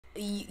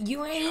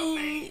You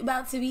ain't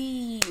about to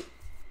be.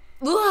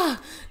 Ugh.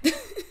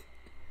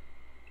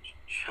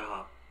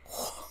 Shop.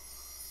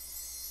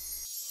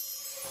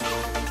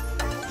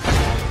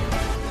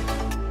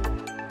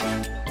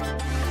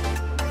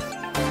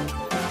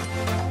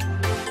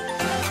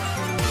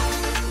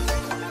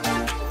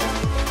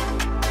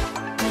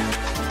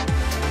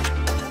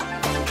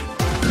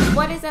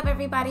 What is up,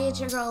 everybody? It's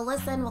your girl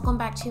Alyssa and welcome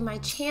back to my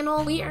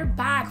channel. We are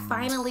back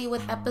finally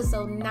with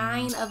episode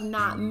 9 of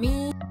Not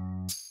Me.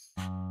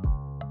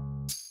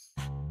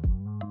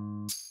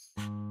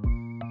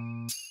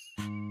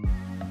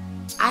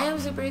 I am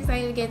super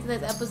excited to get to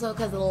this episode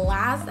because the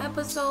last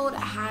episode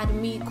had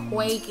me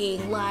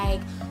quaking. Like,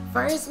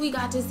 first we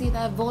got to see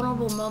that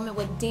vulnerable moment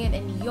with Dan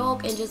and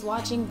Yoke, and just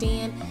watching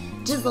Dan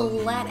just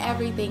let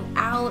everything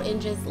out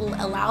and just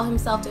allow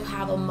himself to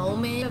have a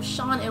moment of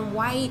Sean and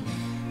White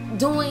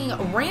doing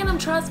random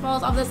trust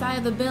falls off the side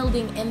of the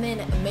building and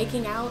then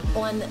making out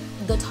on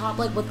the top,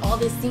 like with all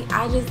this scene.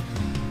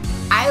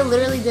 I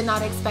literally did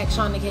not expect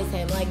Sean to kiss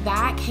him. Like,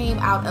 that came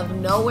out of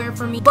nowhere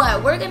for me.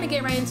 But we're gonna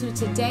get right into it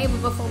today.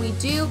 But before we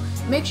do,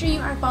 make sure you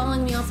are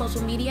following me on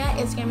social media.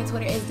 Instagram and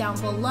Twitter is down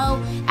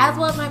below, as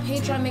well as my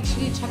Patreon. Make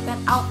sure you check that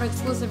out for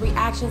exclusive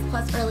reactions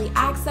plus early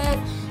access.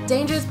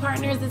 Dangerous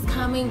Partners is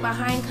coming,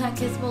 Behind Cut,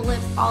 Kissable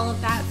Lips, all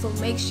of that. So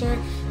make sure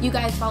you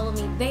guys follow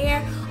me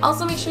there.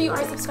 Also, make sure you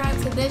are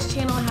subscribed to this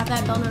channel and have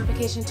that bell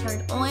notification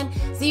turned on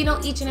so you know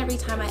each and every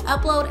time I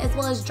upload, as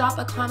well as drop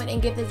a comment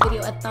and give this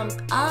video a thumbs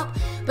up.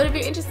 But if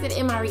you're interested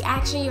in my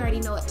reaction, you already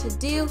know what to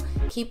do.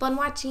 Keep on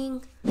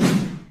watching.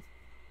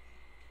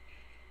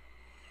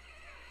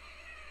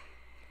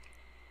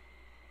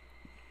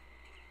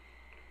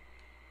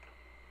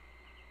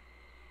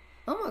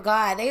 Oh my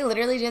God, they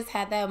literally just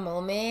had that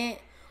moment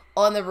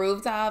on the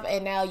rooftop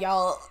and now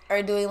y'all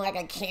are doing like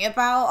a camp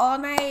out all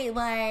night.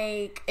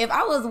 Like, if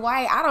I was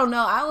White, I don't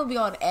know, I would be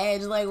on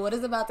edge. Like, what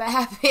is about to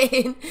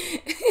happen?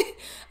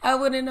 I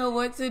wouldn't know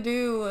what to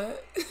do.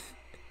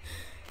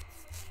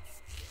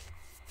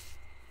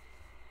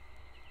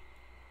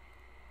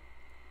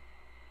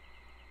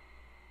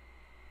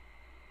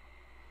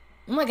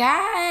 Oh my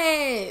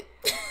God.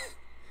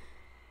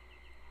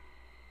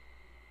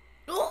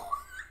 Oh,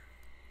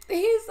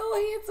 he's so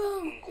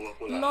handsome.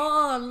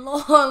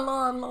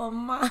 Lord,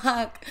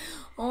 Mark.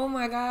 Oh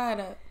my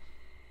God.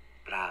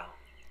 เปล่า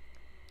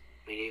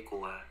ไม่ได้กลั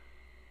ว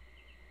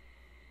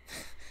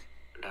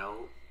แล้ว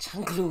ฉัน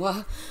กลัว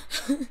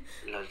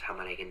เราจะทำ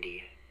อะไรกันดี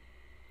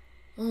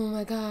Oh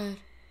my God.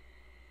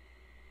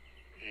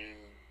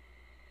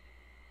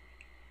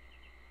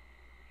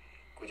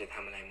 กูจะท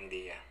ำอะไรมึง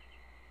ดีอะ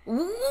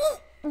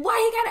Why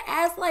you gotta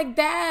ask like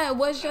that?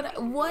 What should I,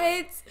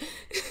 what?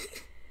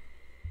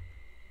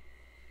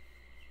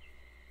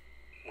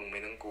 มึงไม่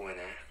ต้องกลัว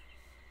นะ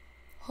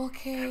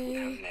Okay. ถ้ากู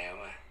ทำแล้ว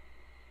อะ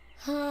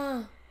Huh.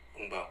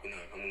 มึงบอกกูหน่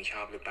อยว่ามึงช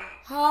อบหรือเปล่า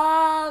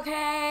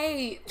Okay.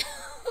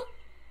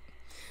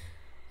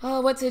 Oh,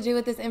 what to do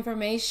with this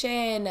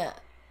information?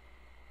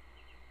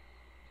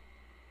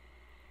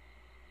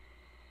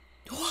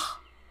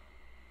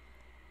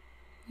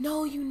 No,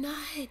 you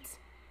not.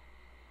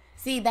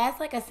 See, that's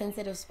like a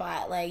sensitive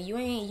spot. Like, you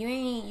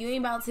ain't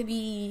about to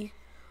be,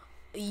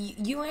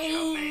 you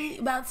ain't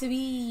about to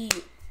be.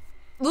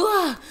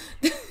 Ugh.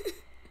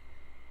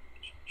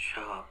 ช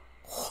อบ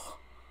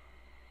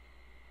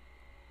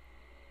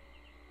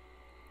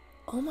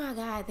Oh my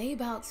God, they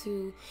about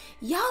to.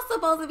 Y'all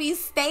supposed to be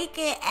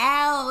staking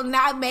out,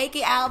 not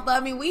making out, but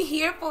I mean, we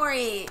here for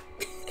it.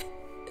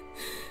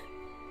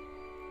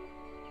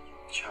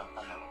 ชอบเป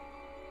ล่า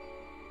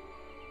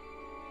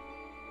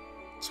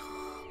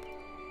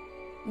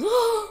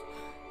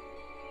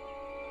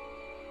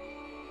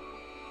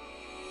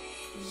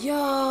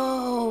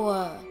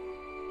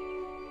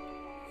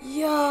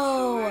Yo.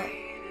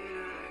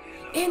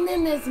 And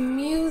then this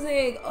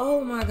music, oh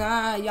my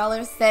God, y'all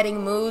are setting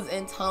moods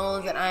and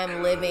tones that I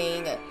am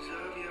living.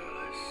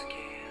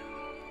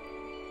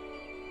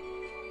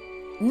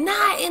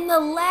 Not in the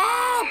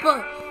lab.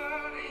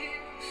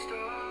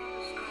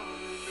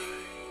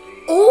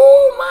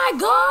 Oh my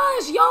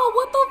gosh, y'all,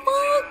 what the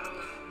fuck?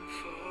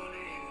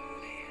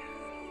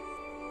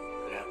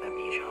 รักแบบ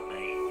นี้ชอบไหม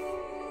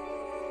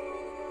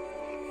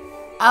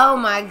Oh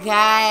my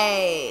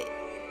God.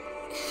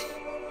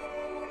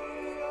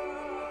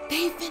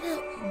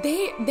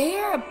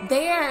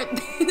 They're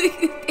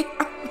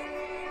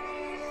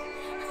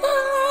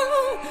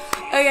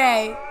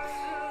okay.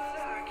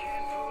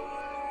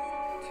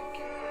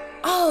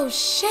 Oh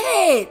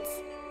shit.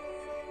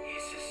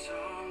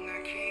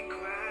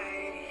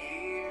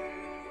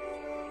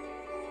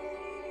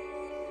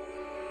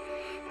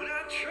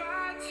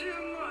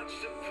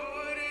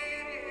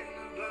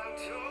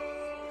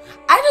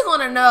 I just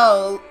want to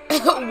know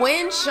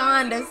when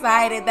Sean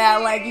decided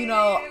that, like, you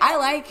know, I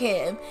like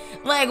him.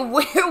 Like,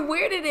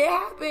 where did it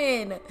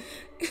happen?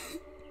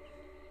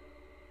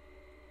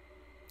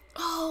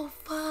 Oh,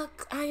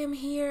 fuck. I am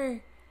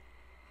here.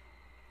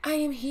 I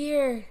am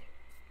here.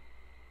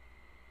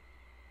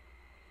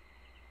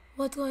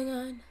 What's going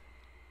on?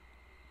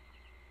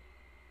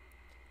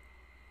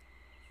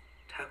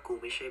 ถ้ากู กู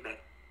ไม่ใช่แบ็ค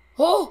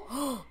Oh.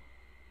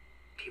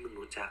 ที่มึง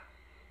รู้จัก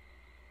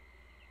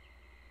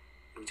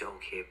มึงจะโอ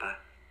เคปะ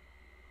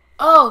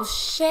Oh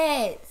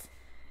shit.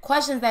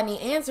 Questions that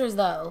need answers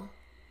though.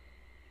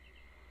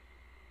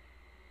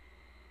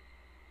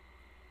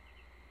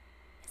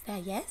 Is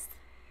that yes?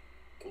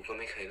 กูก็ไ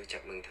ม่เคยรู้จั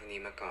กมึงเท่านี้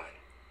มาก่อน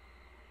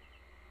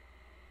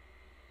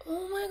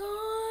Oh my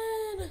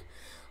god.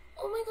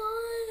 Oh my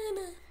god.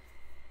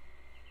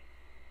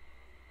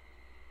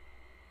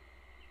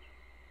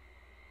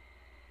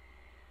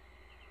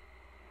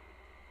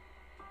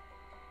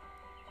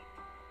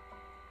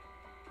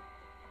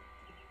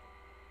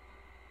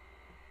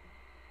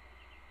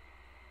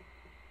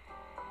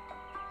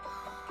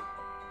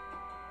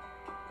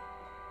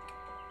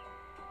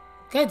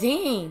 God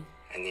dang.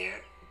 อันเนี้ย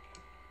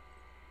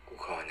กู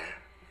ขอนะ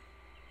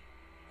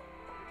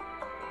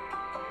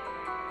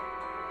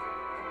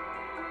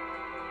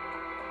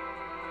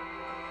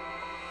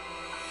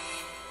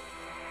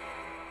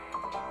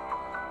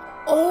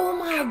Oh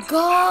my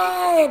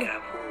god. ไม่กล้า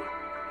พูด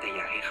แต่อย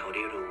ากให้เขาไ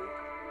ด้รู้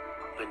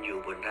มันอยู่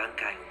บนร่าง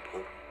กายของผ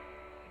ม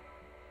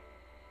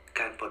ก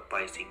ารปลดปล่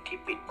อยสิ่งที่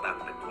ปิดบัง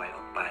มันไว้อ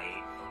อกไป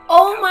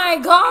Oh my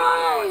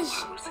gosh. ค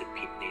วามรู้สึก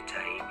ผิดในใจ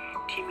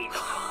ที่มีต่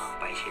อเขาออก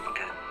ไปเช่น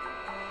กัน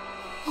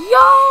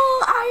Yo,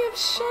 I am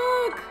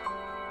shook.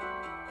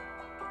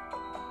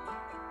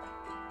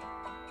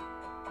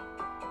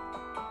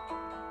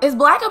 Is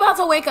Black about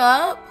to wake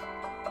up?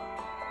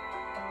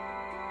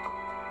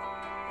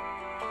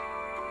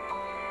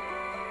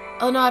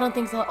 Oh no, I don't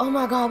think so. Oh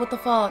my god, what the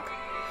fuck?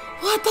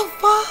 What the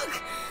fuck?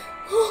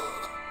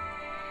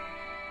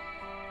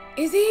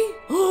 Is he?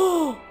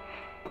 Oh!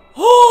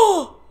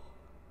 Oh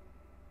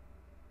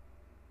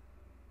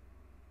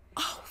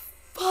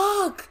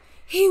fuck!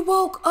 He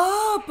woke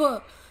up!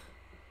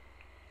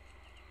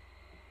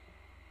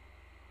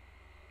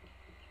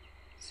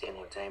 เสียง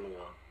หัวใจมึงเ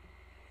หรอ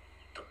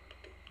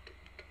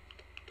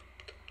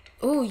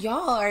Ooh,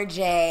 y'all are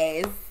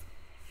Jays.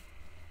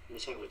 ไม่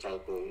ใช่หัวใจ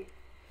กู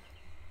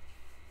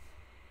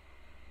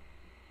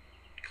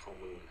ของ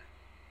มึงนะ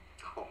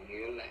ของมึง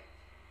นั่นแหละ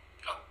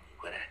ของกู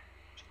ก็ได้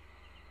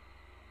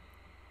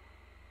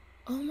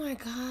Oh my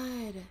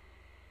god.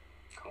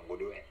 ของกู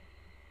ด้วย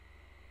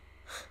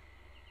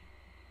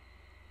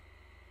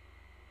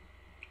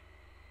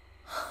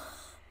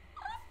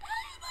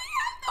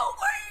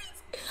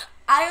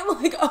I am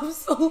like, I'm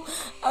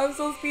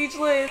so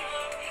speechless.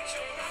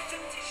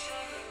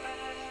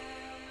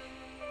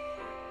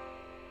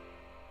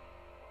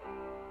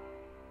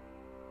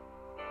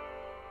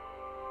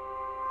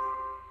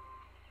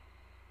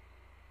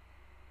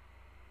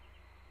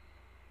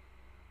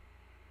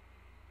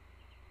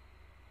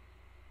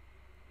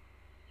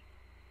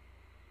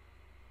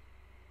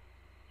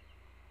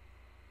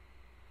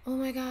 Oh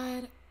my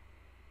god.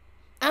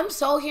 I'm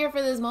so here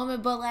for this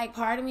moment, but like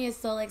part of me is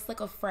still like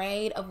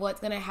afraid of what's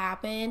gonna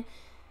happen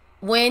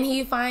when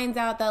he finds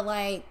out that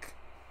like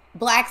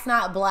Black's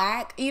not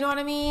Black, you know what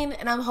I mean?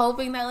 And I'm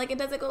hoping that like it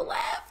doesn't go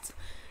left.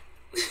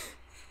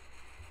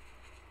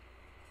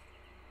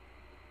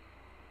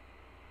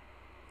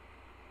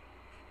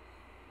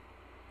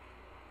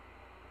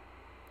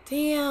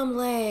 Damn,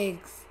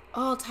 legs.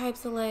 All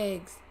types of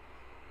legs.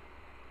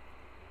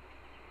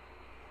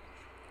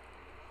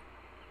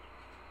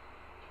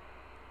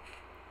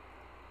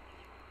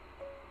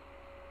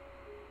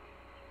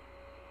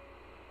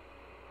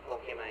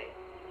 Okay, mate.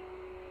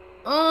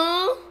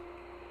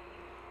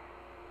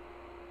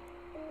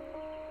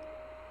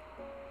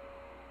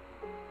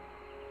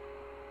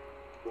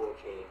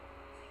 Okay.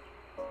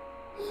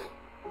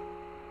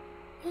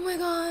 Oh my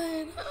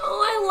god.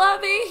 Oh, I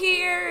love it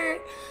here.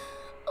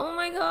 Oh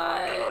my ตล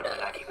อด god. เว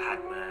ลาที่ผ่าน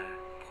มา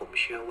ผม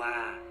เชื่อว่า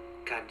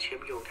การเชื่อ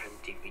มโยงทาง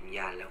จิตวิญญ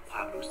าณและคว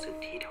ามรู้สึก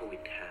ที่ทวิ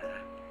นหา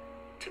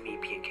จะมี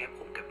เพียงแค่ผ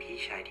มกับพี่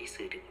ชายที่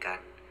สื่อถึงกัน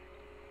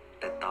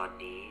แต่ตอน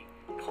นี้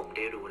ผมไ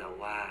ด้รู้แล้ว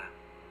ว่า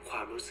คว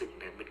ามรู้สึก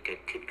นั้นมันเกิ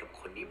ดขึ้นกับ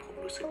คนที่ผม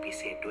รู้สึกพิเ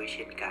ศษด้วยเ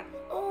ช่นกัน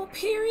Oh,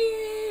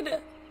 period.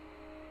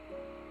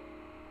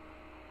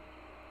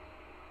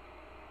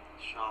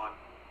 ชอน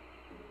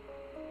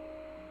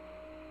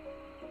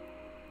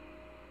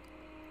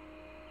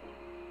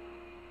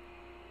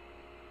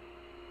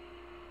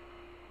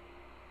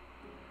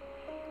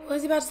What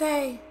is he about to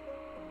say?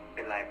 เ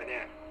ป็นไรปะเนี่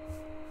ย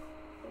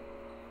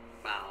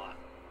เปล่าอ่ะ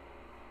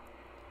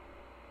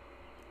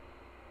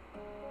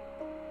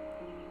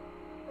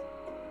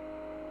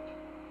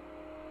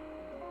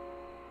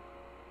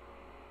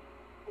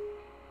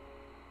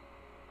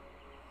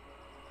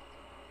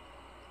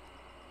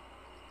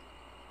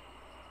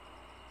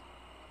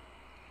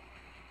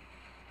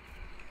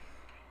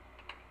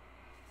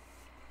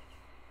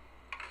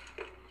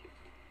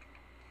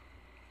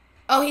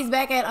Oh, he's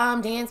back at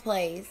Dan's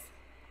place.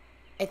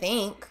 I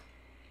think.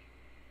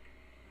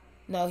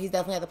 No, he's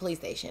definitely at the police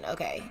station.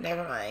 Okay,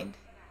 never mind.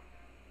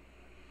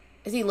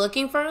 Is he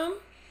looking for him?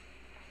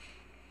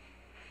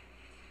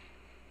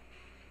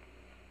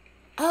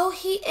 Oh,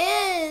 he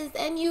is,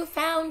 and you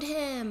found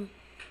him.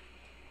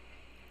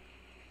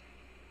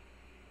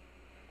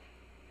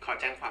 ขอ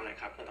แจ้งความหน่อย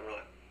ครับคุณตำรว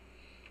จ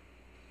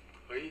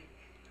เฮ้ย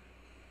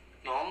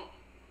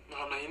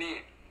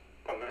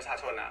ประชา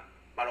ชนอะ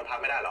มาโรงพัก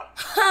ไม่ได้หรอ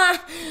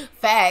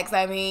Facts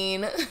I mean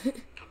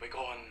กลับไป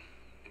ก่อน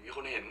เดี๋ยวมีค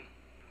นเห็น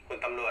คุณ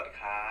ตำรวจ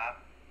ครับ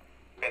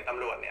เป็นต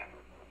ำรวจเนี่ย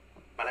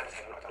มาไล่ประชา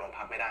ชนออกจากโรง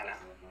พักไม่ได้นะ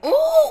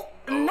Ooh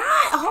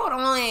not hold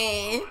on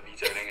พี่เ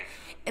จอได้ไง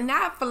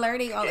not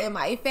flirting all in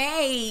my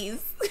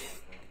face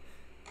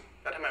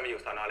แล้วทำไมมาอยู่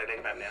สอนอเล็ก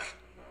ๆแบบเนี้ย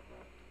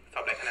สอ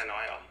บได้คะแนนน้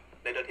อยเหรอ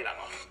ได้เลือกทีหลังเ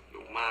หรอ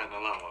รู้มากน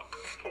ะเราอะ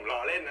ผมรอ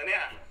เล่นนะเนี่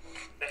ย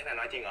ได้คะแนน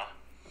น้อยจริงเหรอ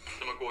จ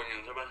ะมากวนกั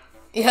นใช่ปะ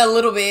Yeah a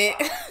little bit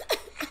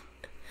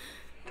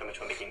จะมาช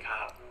วนไปกินข้า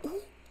ว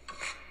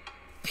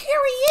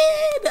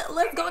Period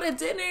let's go to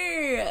dinner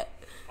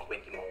ออกเวร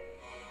กี่โมง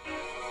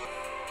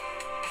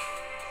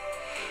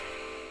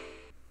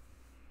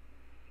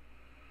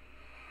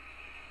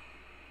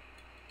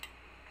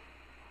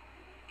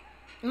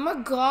Oh my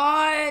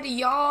god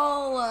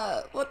y'all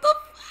what the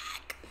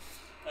fuck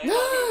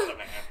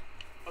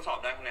ก็สอบ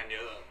ได้คะแนนเย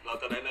อะเรา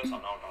จะได้เลือกสอ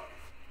นอก่อน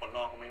คนน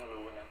อกเขาไม่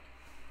รู้นะ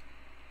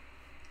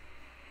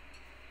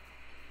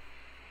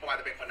ผมอาจ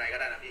จะเป็นคนไหนก็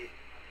ได้นะพี่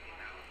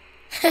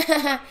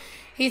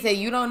He said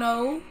you don't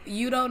know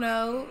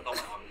ต้อง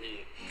มาทำพี่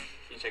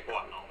เช็คประ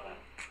วัติน้องไปแล้ว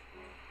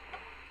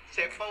เ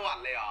ช็คประวัติ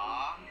เลยเหรอ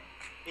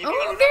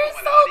Oh they're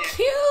so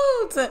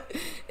cute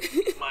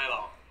ไม่หร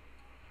อก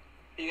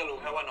พี่ก็รู้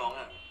แค่ว่าน้อง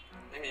อ่ะ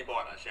ไม่มีประ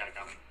วัติอาชญากร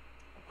รม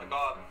แล้วก็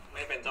ไ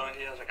ม่เป็นเจ้าหน้า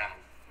ที่ราชการ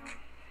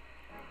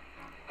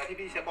แล้วที่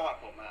พี่เช็คประวัติ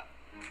ผมอ่ะ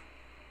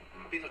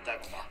พี่สนใจ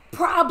ผมปะ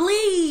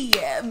Probably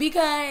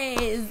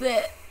because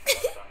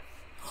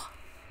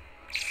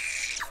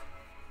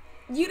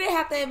you didn't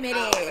have to admit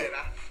it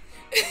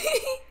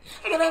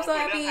but I'm so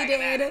happy you did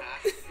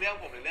เรื่อง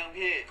ผมหรือเรื่อง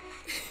พี่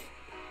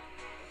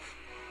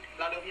เ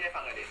ราเรื่องพี่ให้ฟั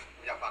งหน่อยดิ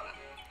อยากฟังอ่ะ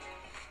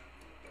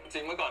จริ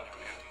งเมื่อก่อนแถว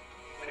เนี้ย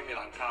ไม่ได้มี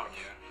ร้านข้าวอย่าง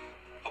นี้นะ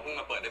เขาเพิ่ง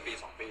มาเปิดได้ปี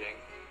2 ปีเอง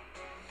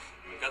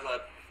มันก็จะ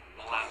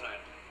ล้างๆหน่อย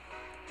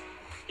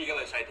พี่ก็เ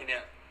ลยใช้ที่เนี้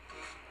ย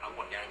ทำผ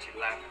ลงานชิ้น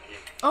แรกของพี่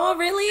Oh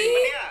really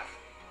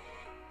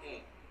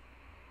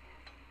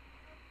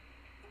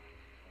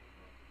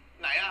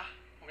ไหนอ่ะ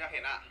ผมอยากเ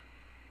ห็นอ่ะ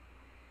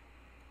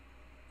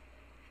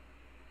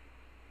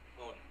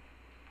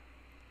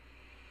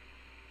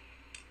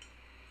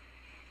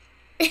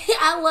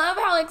I love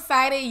how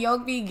excited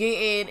Yoke be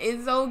getting.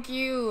 It's so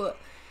cute.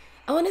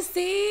 I want to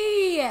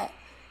see.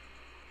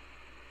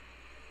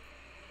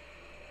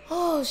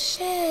 Oh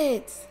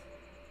shit.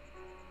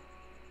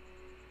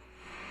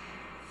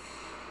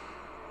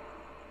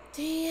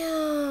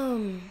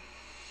 Damn.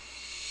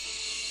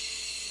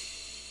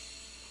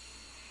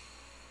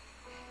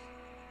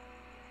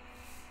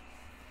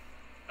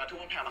 แล้วทุก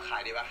คนแพงมาขา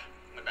ยดีป่ะ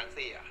เหมือนแบงค์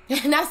ซี่อ่ะ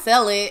Not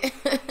sell it.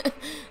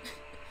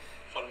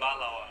 คนบ้าน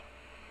เราอ่ะ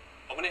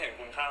เขาไม่ได้เห็น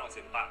คุณค่าของ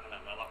ศิลปะขนา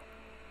ดนั้นหรอก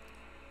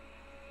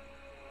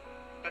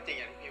ก็จริง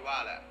อย่างที่พี่ว่า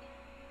แหละ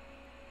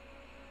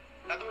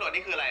แล้วตำรวจ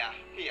นี่คืออะไรอ่ะ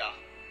พี่เหรอ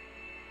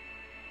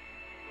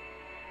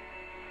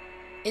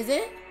Is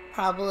it?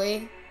 Probably.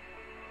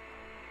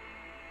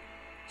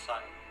 ใช่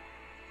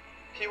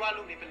พี่ว่า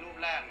รูปนี้เป็นรูป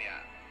แรกเนี่ย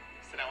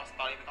แสดงว่าสต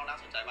อรี่มันต้องน่า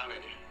สนใจมากเลย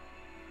ดิ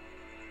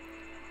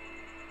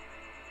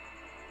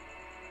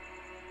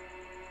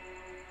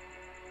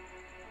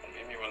ผมไ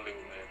ม่มีวันลืม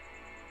เลย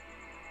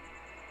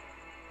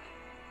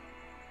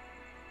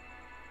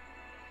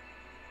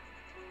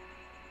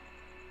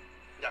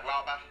อยากเล่า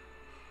ปะ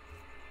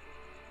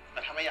แต่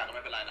ถ้าไม่อยากก็ไ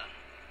ม่เป็นไรนะ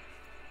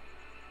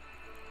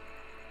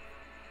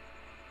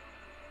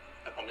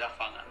แต่ผมอยาก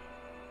ฟังอ่ะ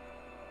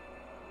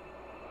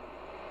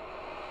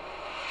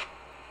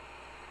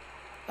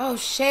Oh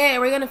shit,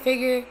 we're gonna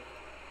figure.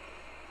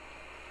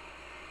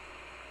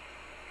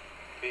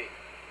 พี่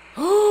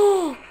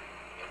Oh,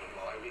 อย่าผมบ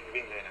อกให้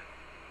วิ่งเลยนะ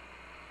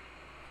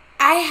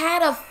I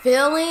had a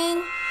feeling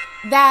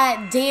that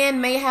Dan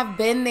may have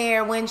been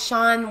there when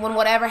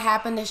whatever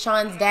happened to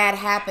Sean's dad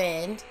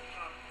happened.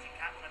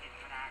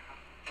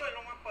 ช่วยล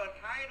งมาเปิด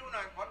ท้ายดูหน่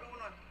อยขอดู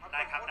หน่อยไ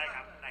ด้ครับ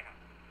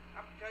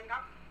เชิญครั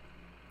บ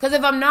Because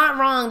if I'm not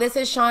wrong, this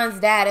is Sean's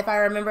dad, if I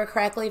remember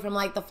correctly from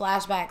like the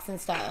flashbacks and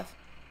stuff.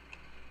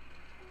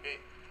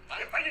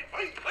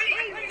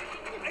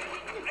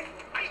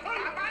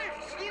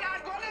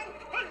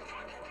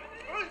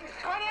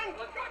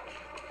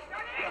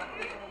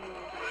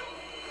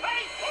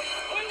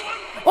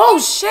 Oh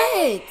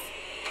shit!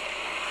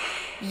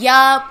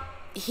 Yup,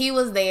 he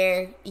was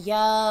there.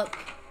 Yup.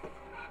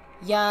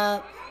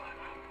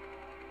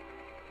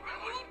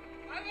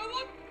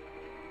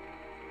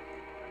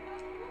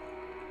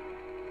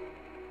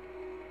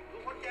 ดู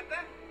คนเจ็บน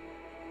ะ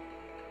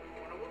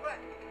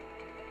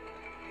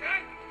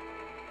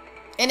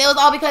And it was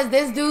all because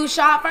this dude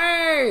shot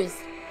first.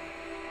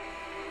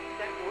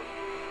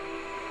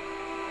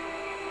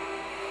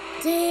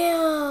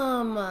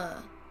 Damn.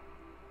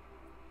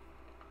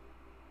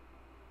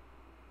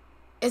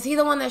 Is he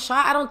the one that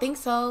shot? I don't think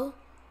so.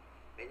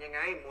 เป็นยังไง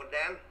หมวดแด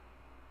ง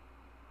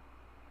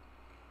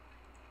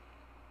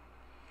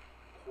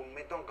คุณไ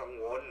ม่ต้องกัง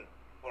วล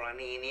กร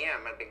ณีนี้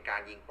มันเป็นกา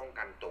รยิงป้อง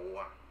กันตัว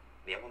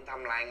เดี๋ยวผมท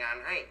ำรายงาน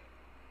ให้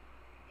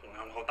ผมท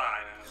ำเขาตาย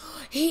นะ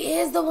He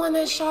is the one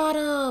that shot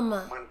him.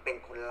 มันเป็น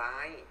คนร้า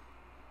ย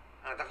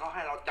แต่เขาใ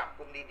ห้เราจับ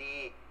กุมดี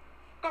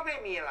ๆก็ไม่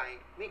มีอะไร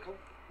นี่เขา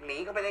หนี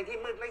เข้าไปในที่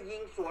มืดแล้วยิ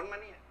งสวนมา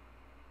เนี่ย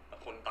แต่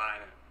คนตาย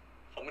เนี่ย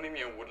เขาไม่ได้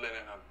มีอาวุธเลยน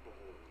ะครับ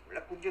แล้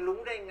วคุณจะรู้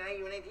ได้ไง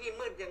อยู่ในที่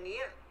มืดอย่างนี้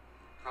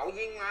เขา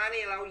ยิงมา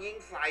นี่เรายิง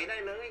ใส่ได้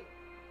เลย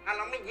ถ้าเ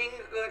ราไม่ยิง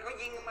เกิดเขา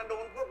ยิงมาโด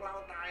นพวกเรา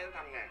ตายแล้วท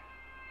ำไง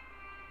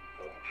ผ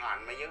มผ่าน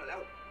มาเยอะแล้ว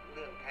เ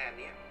รื่องแค่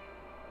นี้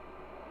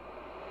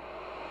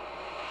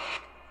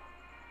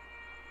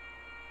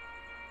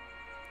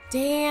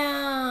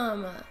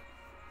Damn.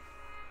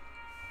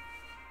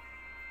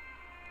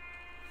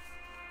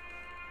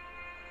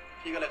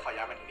 พี่ก็เลยขอ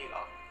ย้ายมาที่นี่เหร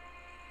อ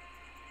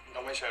ก็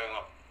ไม่เชิงหร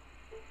อก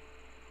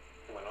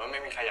เหมือนว่าไม่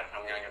มีใครอยากท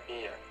ำงานกับพี่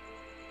อะ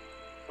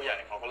ผู้ใหญ่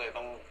เขาก็เลย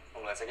ต้องท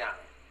ำอะไรสักอย่าง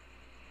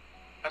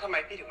แล้วทำไม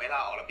พี่ถึงไม่ลา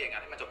ออกแล้วเปลี่ยนงา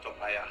นให้มันจบๆ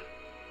ไปอะ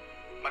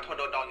มาทนโ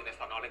ดนดองอยู่ใน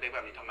สน.เล็กๆแบ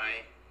บนี้ทำไม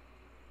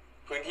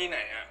พื้นที่ไหน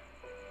อะ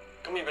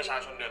ก็มีประชา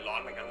ชนเดือดร้อน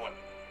เหมือนกันหมด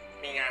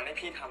มีงานให้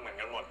พี่ทำเหมือน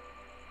กันหมด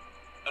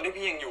แล้วที่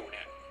พี่ยังอยู่เ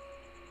นี่ย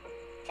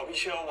เพราะพี่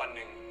เชื่อว่าวันห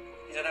นึ่ง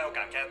พี่จะได้โอก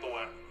าสแก้ตัว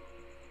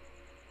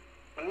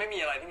มันไม่มี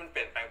อะไรที่มันเป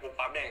ลี่ยนแปลงปุ๊บ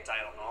ปั๊บได้อย่างใจ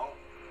หรอกน้อง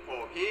โอ้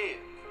พี่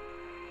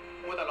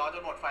มัวแต่รอจ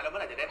นหมดไฟแล้วเมื่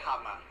อไหร่จะได้ท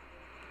ำอ่ะ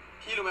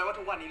พี่รู้ไหมว่า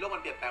ทุกวันนี้โลกมั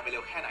นเปลี่ยนแปลงไปเร็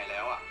วแค่ไหนแล้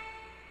วอ่ะ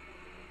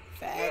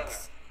Facts.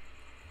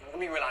 มันก็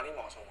มีเวลาที่เห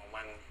มาะสมของ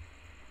มัน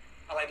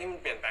อะไรที่มัน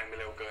เปลี่ยนแปลงไป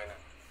เร็วเกินอ่ะ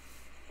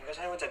มันก็ใ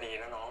ช่ว่าจะดี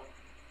นะน้อง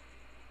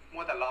มั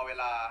วแต่รอเว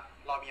ลา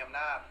รอมีอำน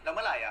าจแล้วเ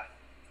มื่อไหร่อ่ะ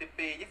10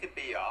 ปี20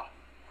 ปีเหรอ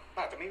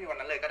อาจจะไม่มีวัน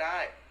นั้นเลยก็ได้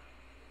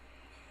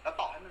แล้ว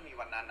ต่อให้มันมี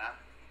วันนั้นนะ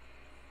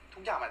ทุ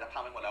กอย่างอาจจะพั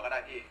งไปหมดแล้วก็ได้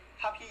พี่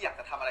ถ้าพี่อยาก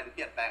จะทำอะไรหรือเป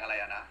ลี่ยนแปลงอะไร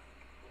อะนะ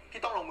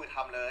พี่ต้องลงมือท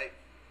ำเลย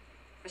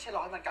ไม่ใช่ร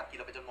อให้มันกัดกินเ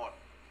ราไปจนหมด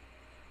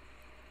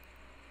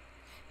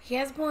He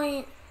has a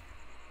point.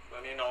 แล้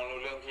วนี่น้องรู้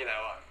เรื่องพี่แล้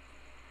วอะ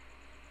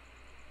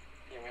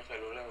พี่ยังไม่เคย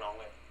รู้เรื่องน้อง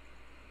เลย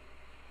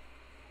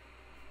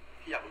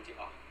พี่อยากรู้จริงเ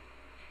หรอ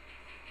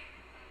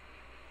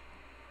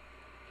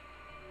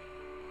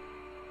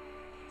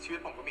ชีวิต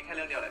ผมก็มีแค่เ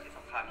รื่องเดียวแหละที่ส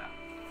ำคัญอะ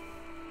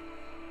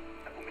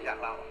แต่ผมไม่อยาก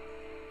เล่าอะ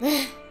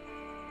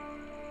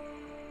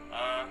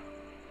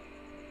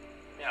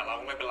ไม่อยากเล่า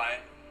ก็ไม่เป็นไร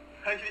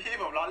เฮ้ยพี่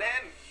ผมล้อเล่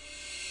น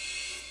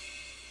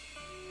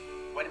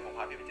ว่าเดี๋ยวผมพ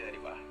าพี่ไปเจอดี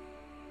กว่า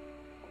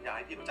ผมอยากใ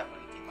ห้พี่รู้จักมัน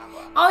จริงๆมากก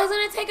ว่า Oh, he's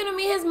gonna take him to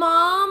meet his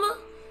mom.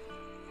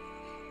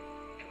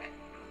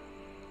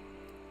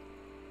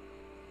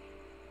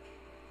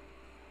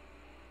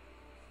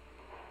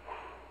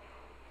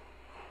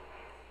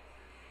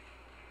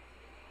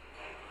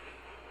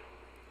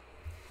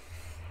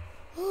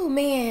 Oh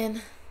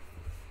man.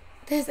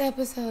 This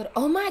episode.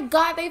 Oh my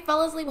god, they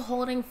fell asleep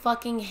holding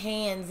fucking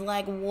hands.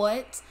 Like,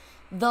 what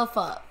the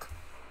fuck?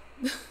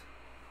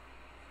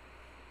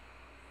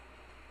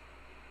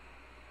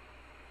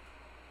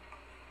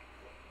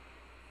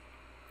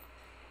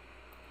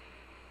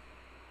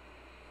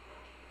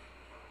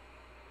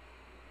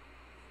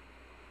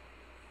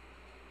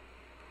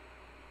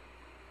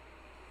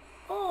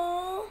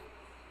 Oh.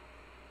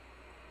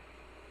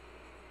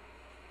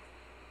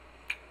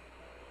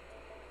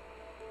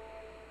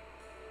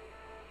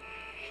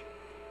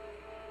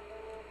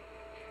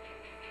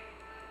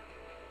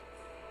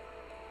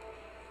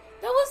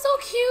 That was so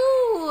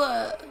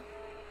cute.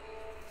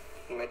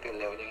 ไม่ตื่น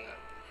เร็วจังครับ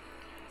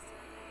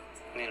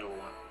ไม่รู้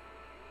อะ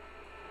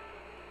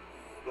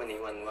วันนี้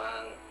วันว่า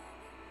ง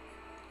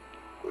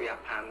กูอยาก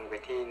พามึงไป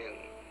ที่หนึ่ง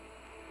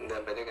เดิ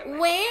นไปด้วยกันไหม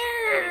ไ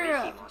ม่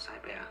ขี่ Where? มอไซ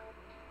ค์ไปอะ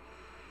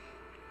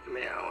ไ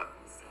ม่เอาอะ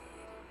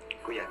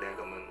กูอยากเดิน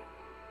กับมึง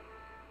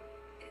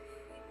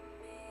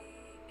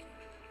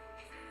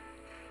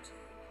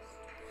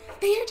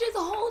They're just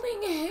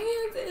holding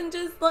hands and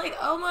just like,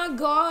 oh my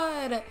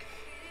god.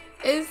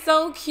 It's so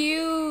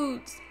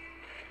cute.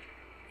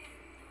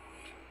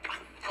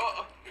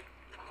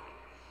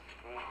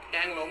 แก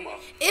ล้งล้มเหรอ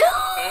Ew!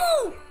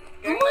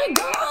 Oh my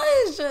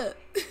gosh!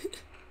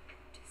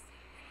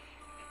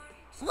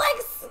 Like,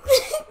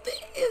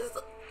 this.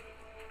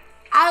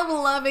 I'm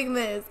loving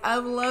this.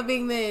 I'm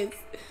loving this.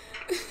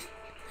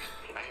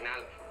 ไปข้างหน้า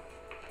เลย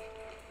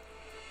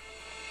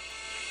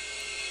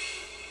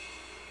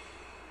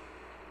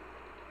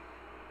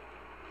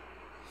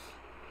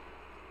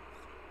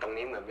ตรง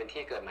นี้เหมือนเป็น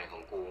ที่เกิดใหม่ขอ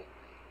งกู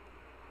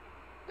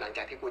หลังจ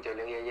ากที่กูเจอเ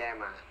รื่องแย่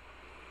ๆมา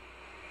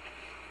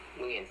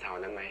มึงเห็นเสา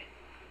นั้นไหม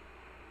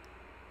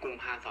กุม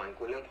ภาสอน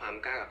กูเรื่องความ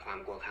กล้ากับความ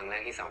กลัวครั้งแร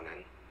กที่เสานั้น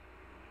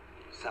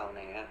เสาไหน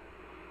อะ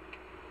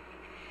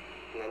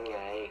นั่นไง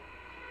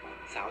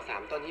เสา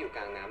3 ต้นที่อยู่ก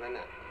ลางน้ำนั่น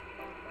น่ะ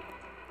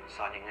ส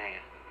อนยังไงอ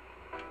ะ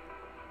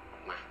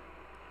มา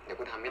เดี๋ยว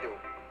กูทำให้ดู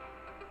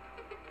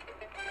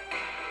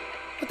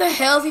What the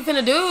hell is he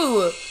finna do?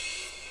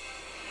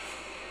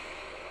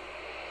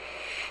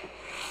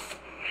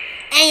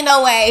 Ain't no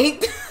way.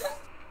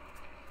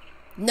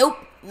 Nope,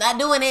 not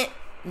doing it.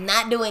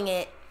 Not doing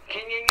it. คิ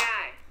ดง่า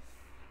ย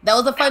That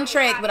was a fun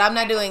trick, but I'm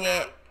not doing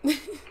it.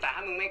 ๆ แต่ถ้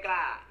ามึงไม่กล้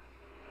า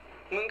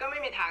มึงก็ไม่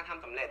มีทางท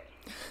ำสำเร็จ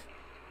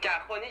จาก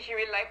คนที่ชี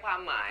วิตไร้ความ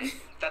หมาย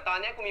แต่ตอน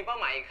นี้กูมีเป้า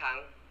หมายอีกครั้ง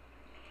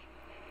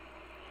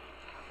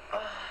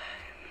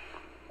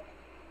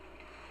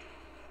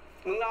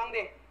มึงลอง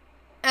ดิ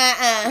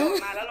โดด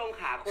มาแล้วลง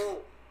ขาคู่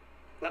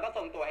แล้วก็ท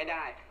รงตัวให้ไ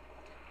ด้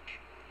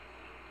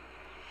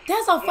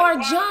That's a far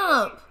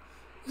jump.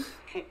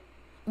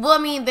 Well, I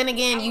mean, then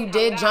again, you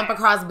did jump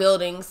across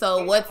buildings,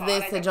 so what's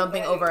this to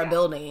jumping over a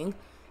building?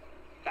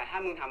 แต่ถ้า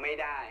มึงทำไม่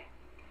ได้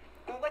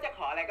กูก็จะข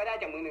ออะไรก็ได้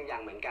จากมึงหนึ่งอย่า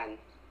งเหมือนกัน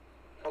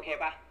โอเค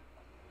ปะ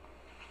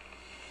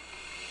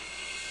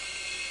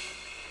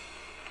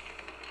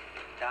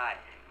ได้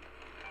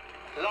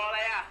รออะไร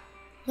อ่ะ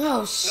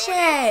Oh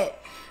shit.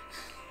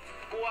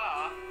 กลัวเหร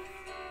อ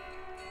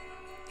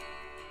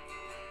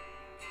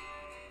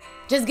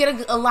Just get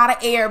a lot of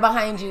air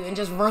behind you and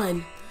just run.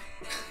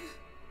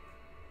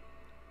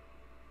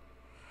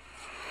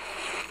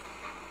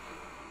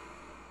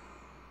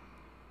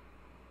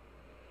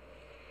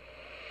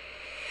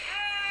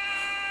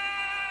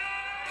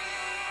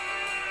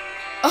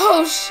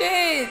 Oh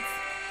shit.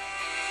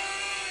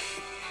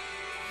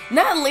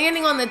 Not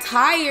landing on the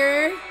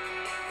tire.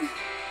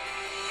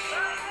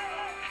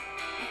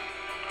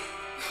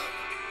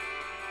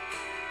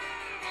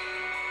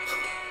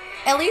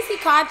 At least he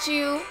caught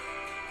you.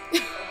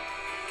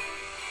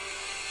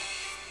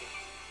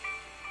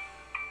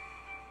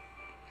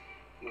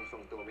 มึงส่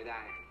งตัวไม่ได้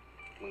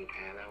มึงแ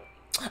พ้แล้ว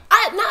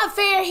Not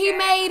fair, he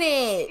made จ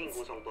ริง it.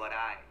 กูส่งตัวไ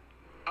ด้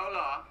เอาเหร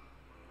อ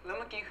แล้วเ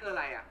มื่อกี้คืออะ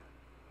ไรอ่ะ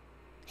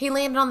He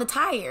landed on the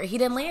tire. He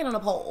didn't land on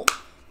a pole.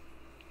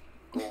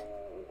 กู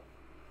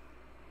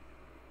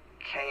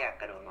แค่อยาก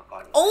กระโดดมาก่อ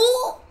น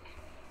Oh,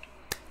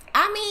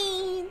 I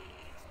mean,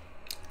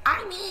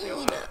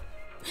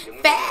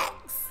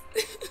 facts.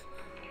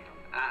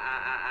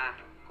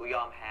 กูย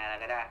อมแพ้แล้ว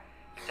ก็ได้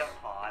จะ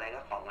ขออะไรก็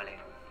ขอมาเลย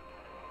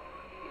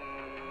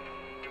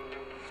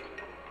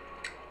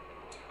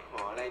ข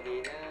ออะไรดี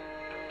นะ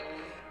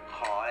ข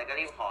ออะไรก็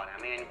รีบขอนะ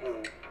ไม่งั้นกู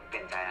เปลี่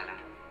ยนใจแล้วนะ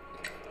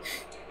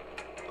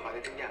ขอได้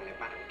ทุกอย่างเลย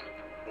ปะ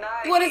ได้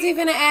What is he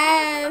finna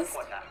ask? ก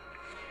ดอะ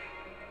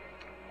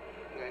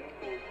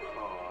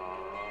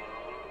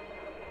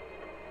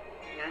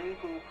งั้น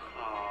กูข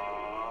อ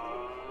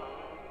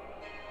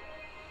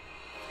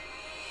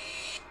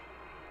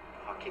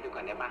ขอคิดดูก่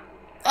อนได้ปะ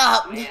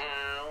ไม่เอ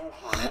า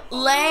ขอแล้ว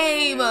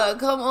Lame.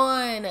 Come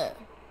on.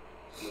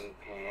 มึง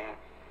แพ้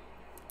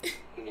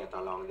มึงอย่าต่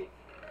อรองดิ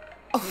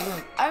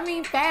I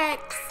mean,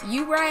 facts.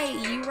 You right.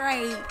 You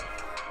right.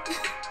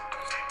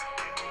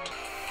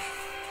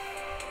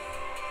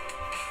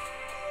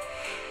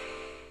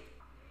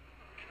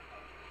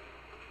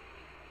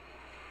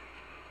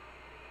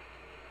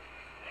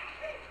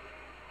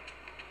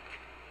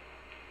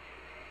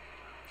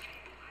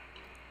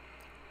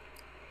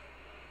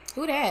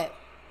 Who that?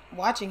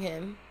 Watching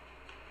him.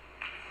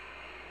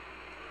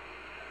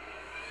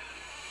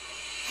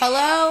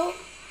 Hello?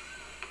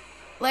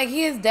 Like,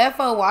 he is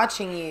defo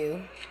watching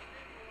you.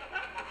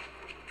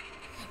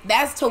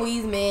 That's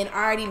Toei's men.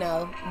 I already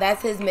know.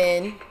 That's his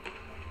men.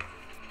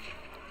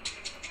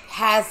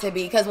 Has to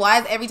be. Because why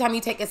is every time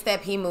you take a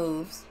step, he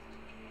moves?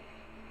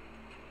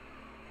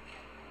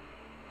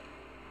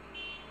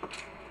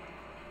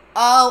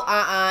 Oh,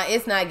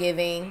 it's not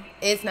giving.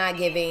 It's not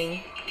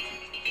giving.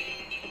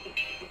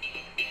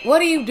 What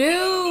do you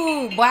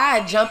do? Why I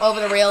jump over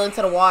the rail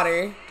into the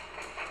water?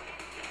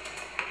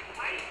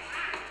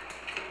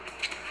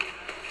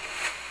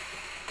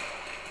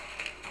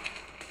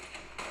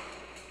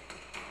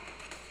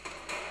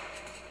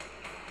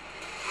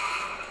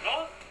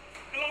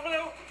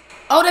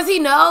 Oh, does he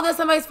know that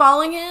somebody's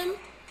following him?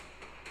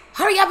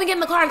 Hurry up and get in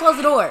the car and close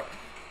the door.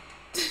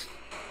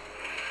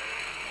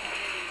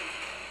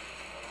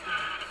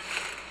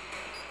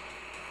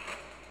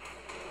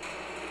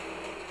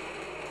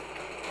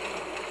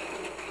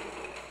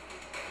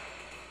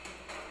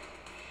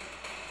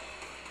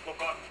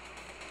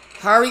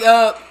 Hurry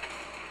up.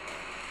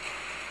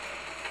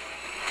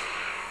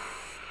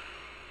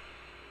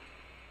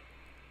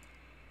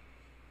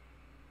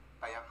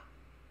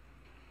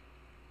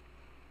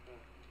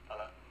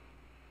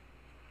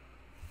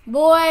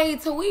 Boy,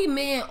 Toei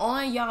men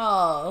on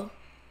y'all.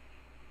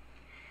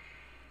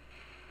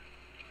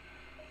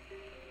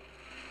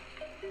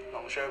 น้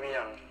องเชื่อพี่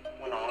ยัง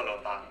ว่าน้องโดน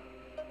ตาม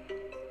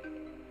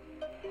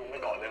น้องไม่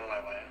ก่อเรื่องอะไร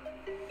ไว้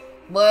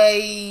Boy,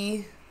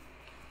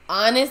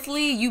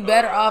 honestly, you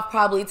better off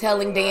probably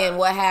telling Dan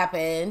what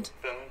happened.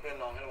 เตือนเพื่อน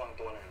น้องให้ระวัง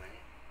ตัวหน่อยไหม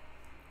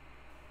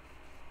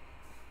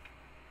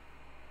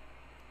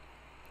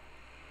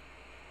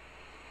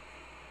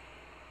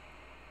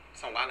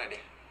ส่งบ้านหน่อยดิ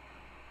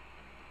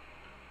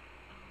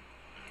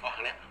ออกท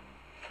างเนี้ย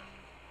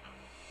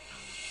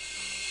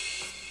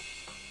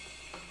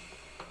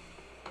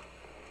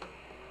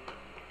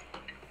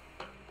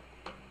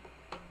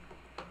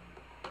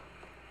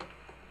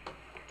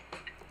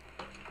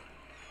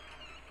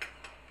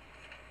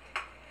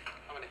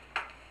เข้ามาดิ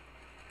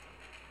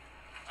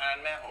อันนั้น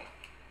แม่ผม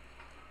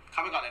เข้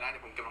าไปก่อนเลยนะเดี๋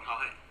ยวผมเก็บรองเท้า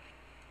ให้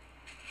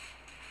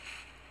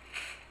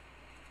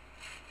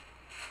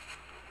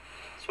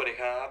สวัสดี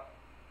ครับ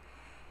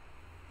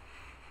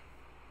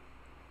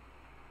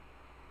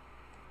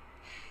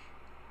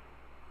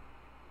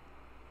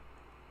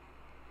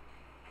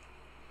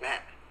แม่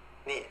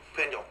นี่เ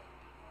พื่อนหยก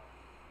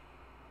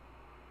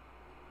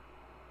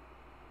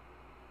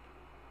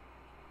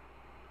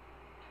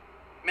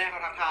แม่เขา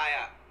ทักทาย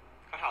อ่ะ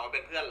เขาถามว่าเป็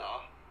นเพื่อนเหรอ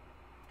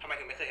ทำไม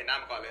ถึงไม่เคยเห็นหน้า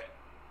มาก่อนเลย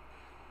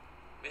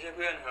ไม่ใช่เ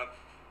พื่อนครับ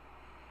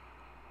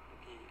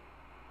พี่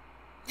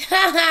He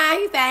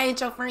said I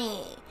ain't your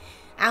friend.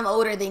 I'm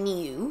older than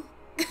you.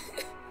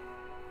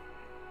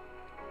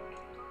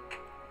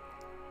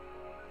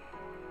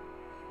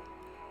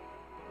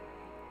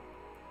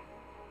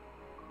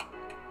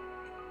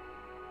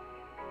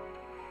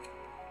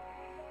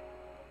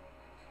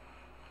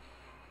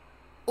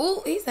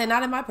 Ooh, he said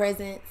not in my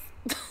presence.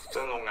 เ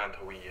รื่องโรงงานท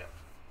วีอะ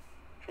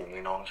ฝีมื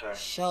อน้องใช่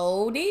Show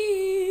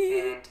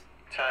did.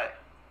 ใช่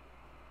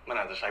มัน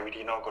อาจจะใช้วิ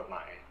ธีนอกกฎหม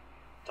าย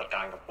จัดก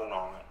ารกับพวก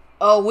น้องอะ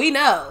Oh, we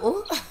know.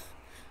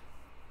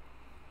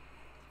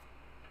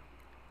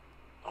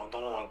 น้องต้อ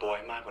งระวังตัวใ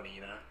ห้มากกว่านี้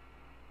นะ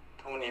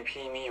ถ้าวันนี้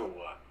พี่ไม่อยู่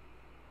อะ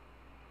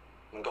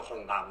มันก็คง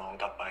ตามน้อง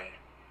กลับไป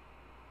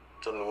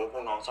จนรู้ว่าพ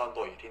วกน้องซ่อน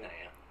ตัวอยู่ที่ไหน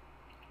อะ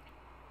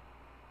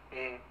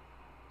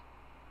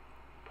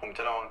ผมจ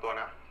ะระวังตัว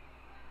นะ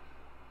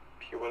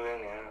พี่ว่าเรื่อง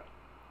นี้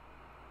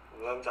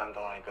เริ่มจะอันต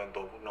รายเกินตั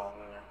วพวกน้อง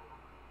แล้วนะ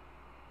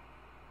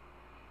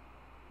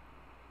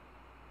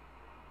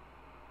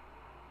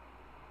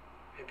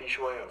ให้พี่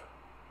ช่วยเหรอ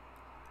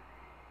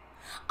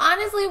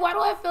Honestly, why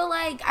do I feel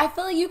like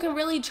you can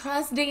really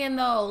trust Dan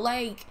though?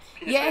 Like,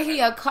 yeah, he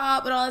a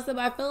cop and all that stuff,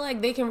 but I feel like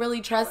they can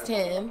really trust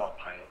him. ปลอด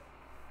ภัย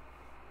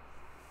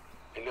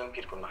ไอ้เรื่อง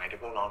ผิดกฎหมายที่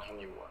พวกน้องท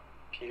ำอยู่อะ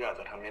พี่ก็อาจ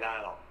จะทำไม่ได้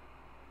หรอก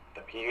แ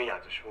ต่พี่ก็อยา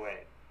กจะช่วย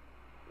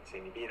สิ่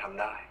งที่พี่ท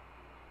ำได้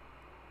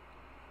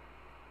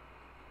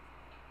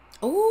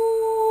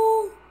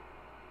Ooh.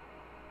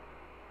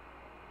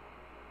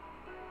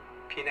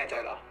 พี่แน่ใจ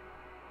เหรอ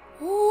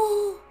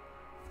Ooh.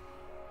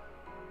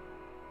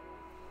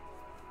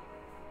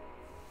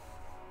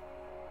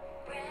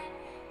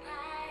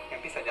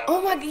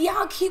 Oh my god,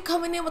 y'all keep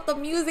coming in with the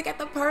music at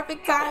the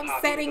perfect time,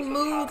 setting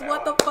moods.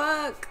 What the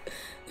fuck?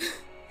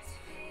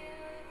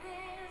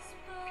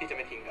 พี่จะไ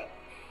ม่ทิ้งกัน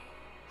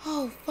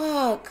Oh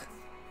fuck.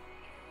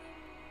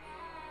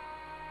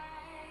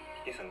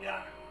 พี่สัญญา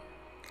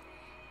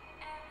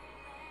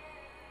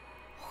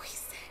Oh, he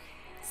said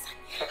it.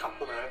 แค่คำ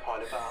พูดมันไม่พอ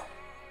หรือเปล่า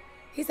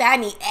He said I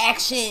need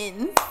action.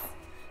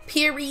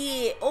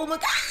 Period. Oh my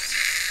god.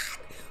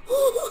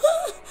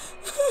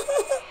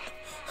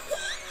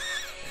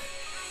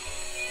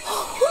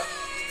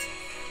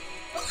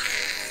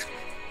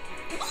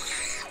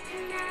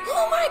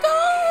 Oh my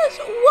gosh!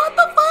 What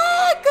the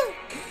fuck?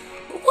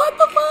 What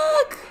the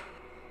fuck?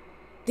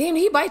 Damn,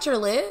 he bite your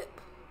lip?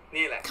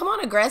 นี่แหละ Come on,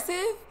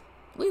 aggressive.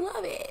 We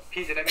love it.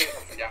 พี่จะได้ไม่ท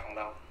ำสัญญาของเ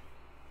รา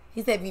He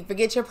said, if you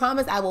forget your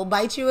promise, I will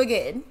bite you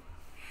again.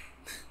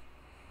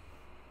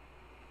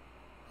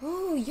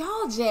 Oh,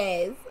 y'all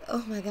jazz.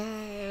 Oh my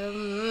god.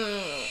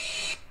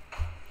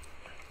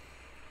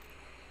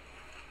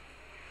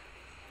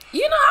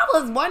 You know, I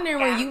was wondering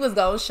when you was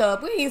gonna show up.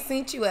 We ain't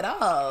seen you at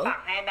all.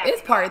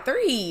 It's part 3.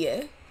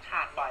 ข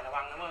าดบ่อยระ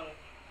วังนะมึง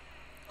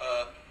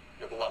เ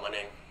ดี๋ยวกูบอกมันเอ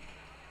ง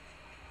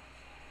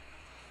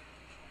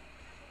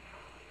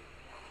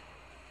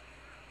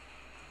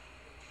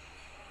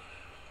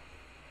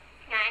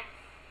ไง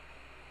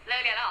เลิ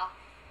กเรียนแล้วเหรอ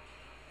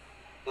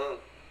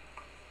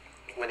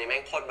วันนี้แม่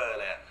งโคตรเบอร์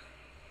เลยอะ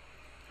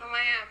ทำไม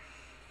อ่ะ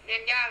เรีย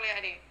นยากเลยอ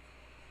ะดิ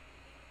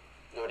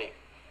ดูดิ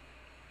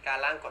การ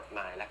ร่างกฎหม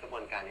ายและกระบว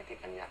นการนิติ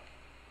บัญญัติ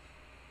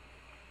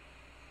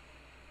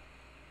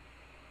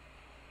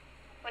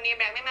วันนี้แ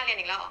บล็คไม่มาเรียน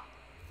อีกแล้วเหรอ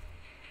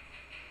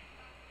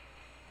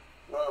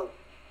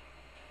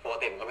ปก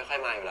ติมันก็ไม่ค่อย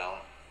มาอยู่แล้วอ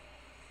ะ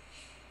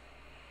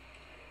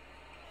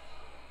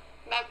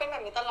แบล็คเป็นแบ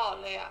บนี้ตลอด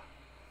เลยอะ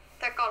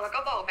แต่ก่อนเรา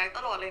ก็บอกแบล็คต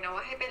ลอดเลยนะ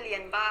ว่าให้ไปเรีย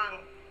นบ้าง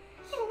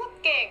รู้ว่า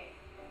เก่ง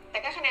แต่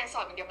แค่คะแนนส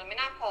อบอย่างเดียวมันไม่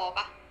น่าพอป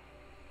ะ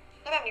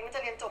แล้วแบบนี้มันจะ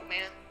เรียนจบไหม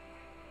อะ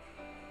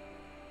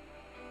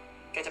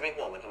แกจะไป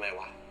ห่วงมันทำไม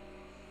วะ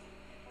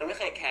มันไม่เ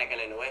คยแคร์กัน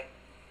เลยนะเว้ย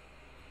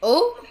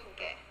Oh, อะไรของ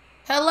แก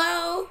hello.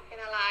 เป็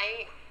นอะไร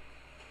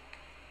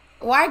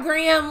Why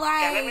Graham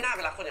แกไม่ like? น่าไ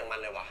ปรักคนอย่างมัน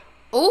เลยวะ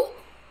Oh,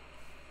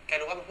 แก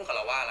รู้ว่ามันพูดกับเ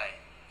ราว่าอะไร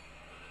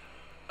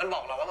มันบอ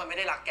กเราว่ามันไม่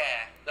ได้รักแก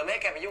แล้วไม่ให้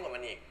แกไปยุ่งกับมั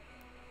นอีก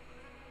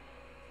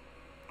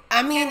I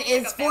mean,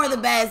 it's for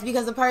the best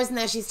because the person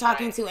that she's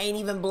talking to ain't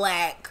even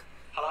black.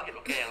 เพราะเราเห็น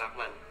ว่าแกยังรัก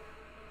มัน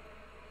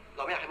เร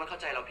าไม่อยากให้มันเข้า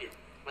ใจเราผิด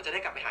มันจะได้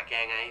กลับไปหาแก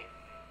ไง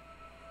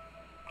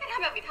แกท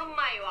ำแบบนี้ทำไ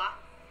มวะ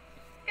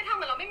แกทำเห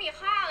มือนเราไม่มี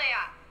ค่าเลยอ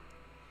ะ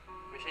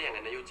ไม่ใช่อย่าง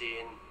นั้นนะยูจี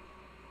น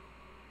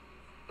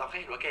เราแค่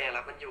เห็นว่าแกยัง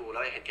รักมันอยู่ เรา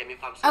อยากเห็นแกมี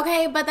ความสุข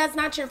Okay, but that's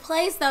not your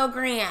place though,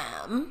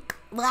 Graham.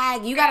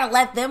 Like, you gotta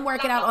let them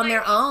work it out on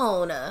their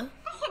own.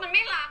 ก็คนมันไ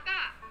ม่รักอ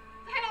ะ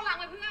จะให้เรารัก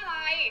มันเพื่ออะไร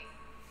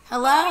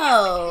Hello.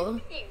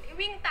 ผู้หญิงที่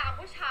วิ่งตาม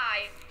ผู้ชาย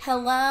โค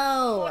Hello.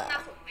 ตรน่า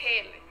สมเพ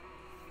ชเลย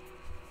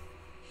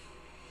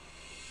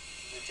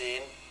ยูจี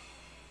น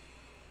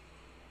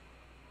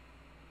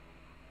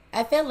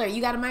I feel her.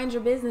 You gotta mind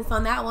your business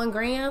on that one,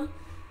 Graham.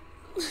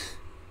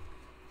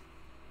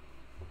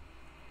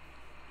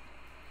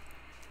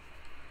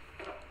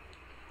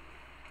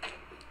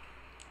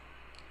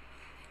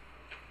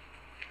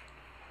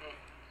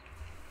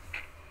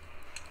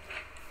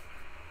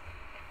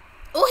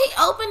 Oh, he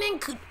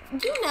opening.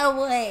 You know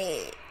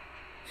what?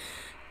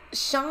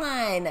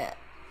 Sean.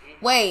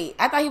 Wait,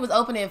 I thought he was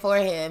opening for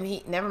him.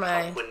 Never ขอบ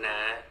mind. คุณนะ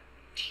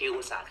ที่ ที่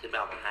อุตส่าห์ขึ้นไป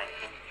เอามาให้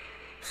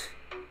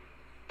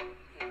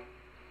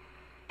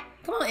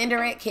Come on,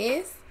 indirect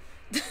kiss.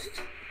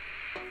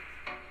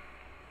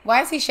 Why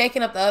is he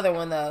shaking up the other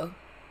one though?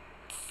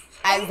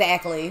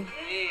 Exactly.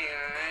 นี่ไง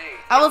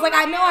I was like,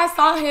 I know I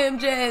saw him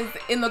just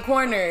in the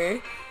corner.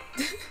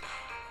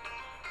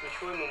 มา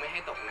ช่วยมึงไม่ให้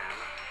ตกน้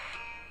ำอะ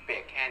เปีย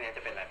กแค่เนี้ยจ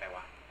ะเป็นไรไปว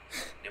ะ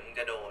เดี๋ยวมึง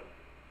จะโดน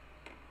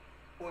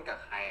พูดกับ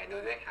ใครอะดู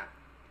ด้วยครับ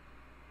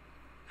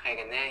ใคร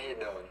กันแน่ที่จะ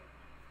โดน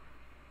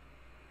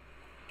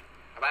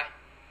เอาไป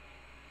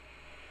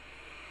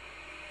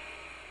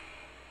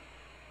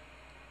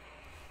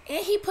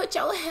And he put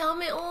your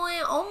helmet on.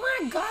 Oh my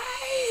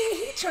God.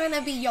 He trying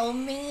to be your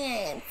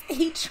man.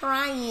 He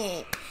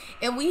trying.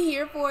 And we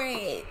here for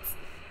it.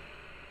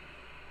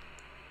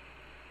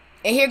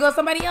 And here goes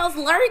somebody else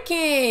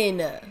lurking.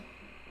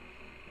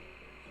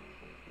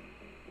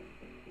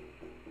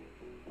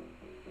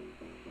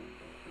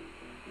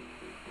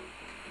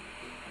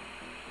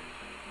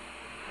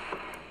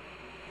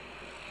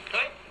 เ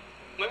ฮ้ย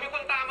เหมือนมีค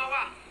นตามมา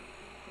ว่ะ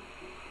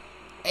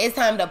It's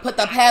time to put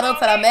the pedal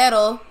to the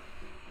metal.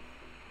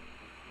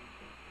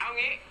 เอา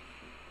งี้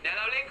เดี๋ยวเ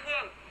ราเร่งเครื่อ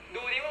ง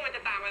ดูดิว่ามันจ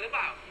ะตามมาหรือเป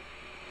ล่า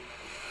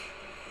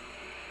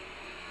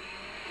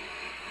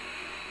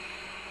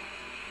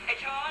ไอ้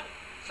ชอน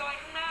ซอย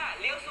ข้างหน้า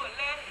เลี้ยวสวนเ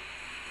ลน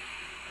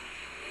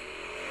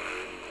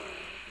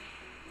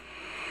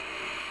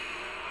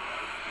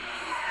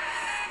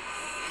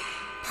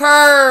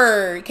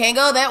Purr. Can't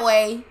go that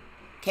way.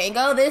 Can't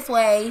go this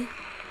way.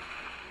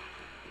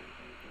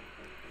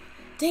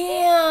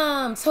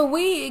 Damn. So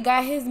we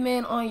got his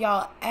men on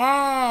y'all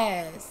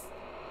ass.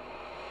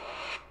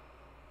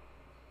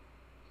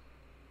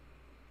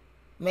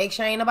 Make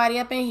sure ain't nobody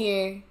up in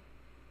here.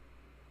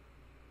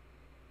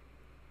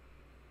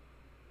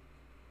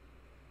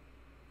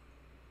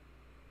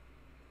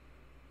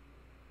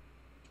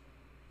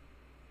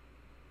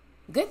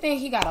 Good thing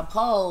he got a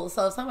pole, so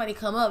if somebody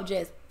come up,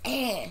 just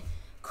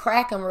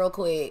crack him real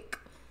quick.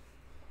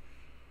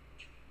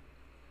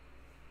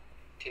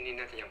 ที่นี่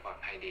น่าจะยังปลอด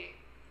ภัยดี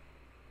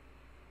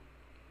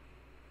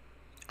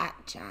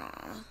Acha.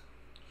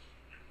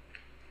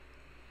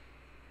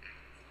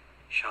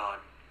 ชอน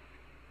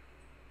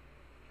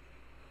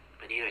ม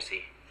านี่หน่อยสิ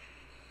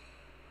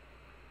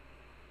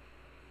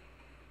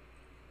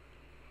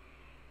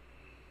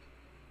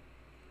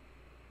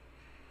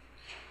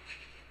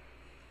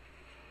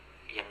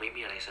ยังไม่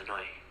มีอะไรสักหน่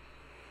อย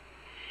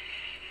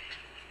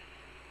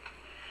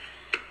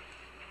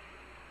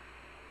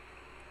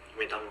ไ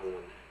ม่ต้องง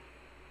ง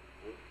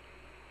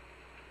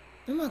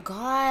Oh my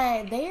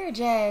God, they're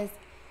just...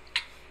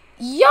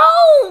 Yo,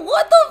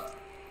 what the...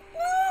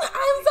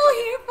 I'm so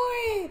here for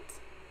it.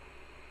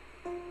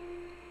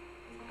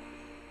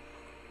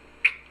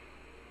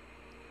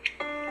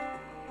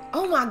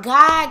 Oh my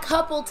God,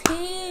 couple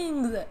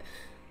things.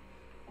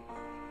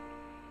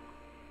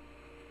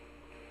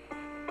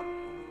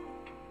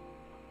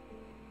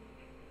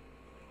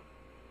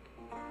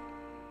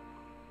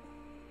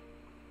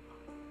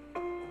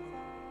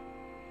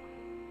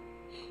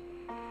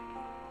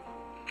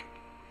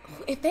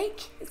 If they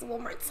kiss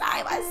one more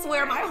time, I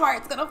swear my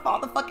heart's gonna fall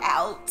the fuck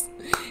out.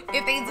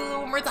 If they do it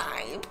one more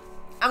time,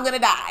 I'm gonna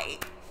die.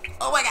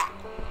 Oh my God.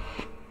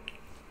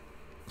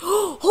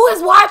 Who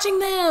is watching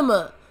them?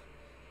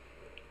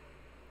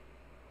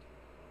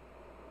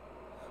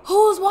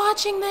 Who's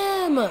watching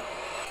them?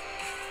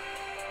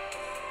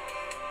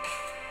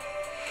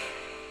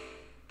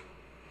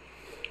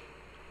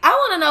 I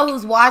want to know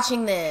who's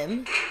watching them.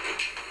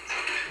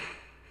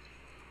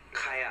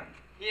 ใครอ่ะ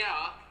เฮียเหร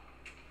อ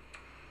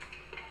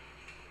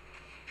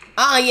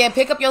Yeah,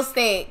 pick up your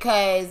stick,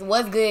 cause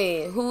what's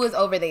good? Who is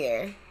over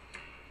there?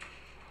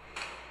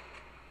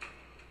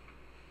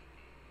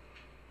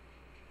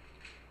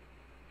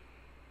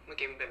 เมื่อ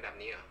กี้มันเป็นแบบ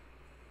นี้เหรอ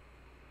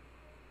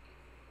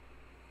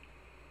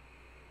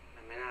มั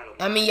นไม่น่าลง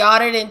I mean, y'all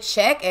didn't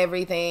check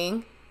everything.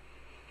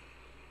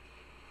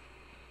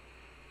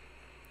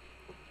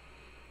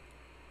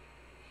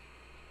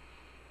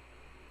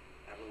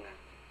 แป๊บนึงนะ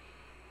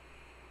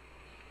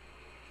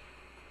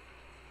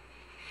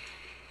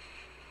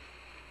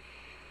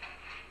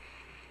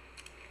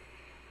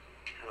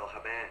ฮัลโหลครั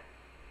บแม่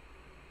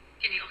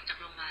แกหนีออกจาก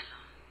โรงพยาบาลเหร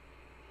อ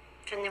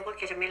ฉันนึกว่าแ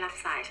กจะไม่รับ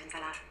สายฉันซะ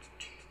ละ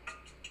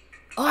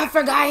Oh, I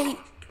forgot.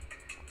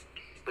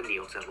 มันหนี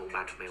ออกจากโรงพยาบ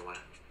าลทำไมวะ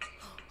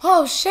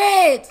Oh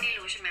shit. นี่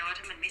รู้ใช่ไหมว่า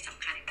ถ้ามันไม่ส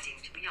ำคัญจริง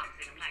ๆฉันไม่ยอม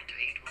ซื้อน้ำลายตัว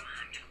เองโทรมาห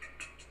าหรอก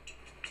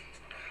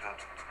ครับ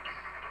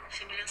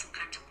ฉันมีเรื่องสำ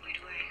คัญจะคุย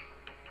ด้วย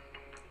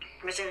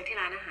มาเจอที่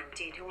ร้านอาหาร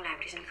จีนที่โรงแรม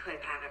ที่ฉันเคย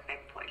พากันไป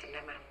ป่วยจำไ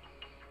ด้ไหม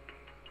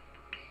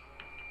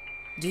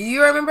Do you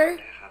remember?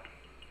 ได้ครับ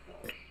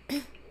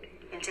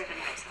งั้นเจอกัน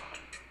บ่ายสอง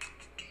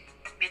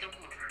ไม่ต้อง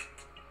ห่วงนะ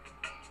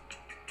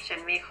ฉัน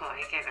ไม่ขอใ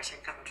ห้แกกับฉัน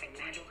กลับมาเป็นแ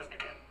ม่ลูกกันเหมือ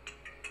นเดิม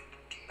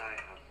ได้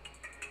ครับ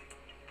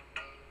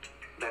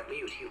แบบไม่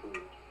อยู่ที่อู่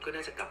ก็น่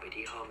าจะกลับไป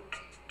ที่ห้อง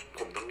ผ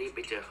มต้องรีบไป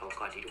เจอเขา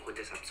ก่อนที่ทุกคน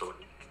จะสับสน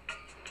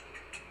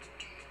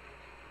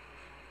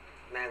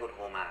แม่กูโท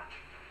รมา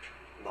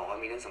บอกว่า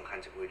มีเรื่องสำคัญ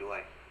จะคุยด้วย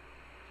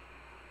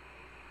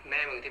แม่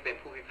มึงที่เป็น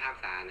ผู้พิพาก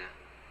ษานะ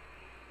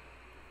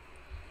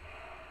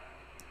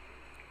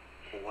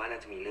ว่าน่า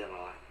จะมีเรื่องแ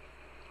ล้วอะ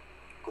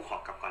กูขอ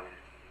กลับก่อนนะ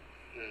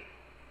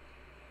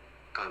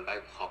ก่อนไป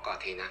ขอกอด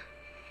ทีนะ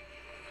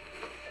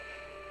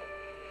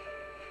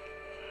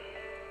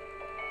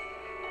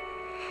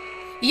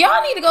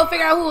Y'all need to go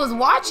figure out who was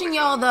watching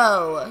y'all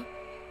though.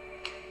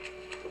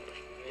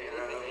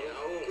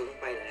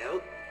 ไปแล้ว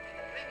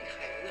ไม่มีใค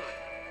รหน่อย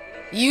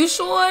You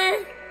sure?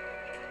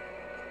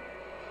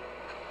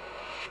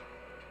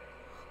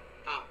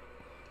 อ้าว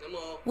น้ำโม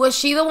Was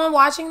she the one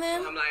watching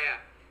them? ทำไรอ่ะ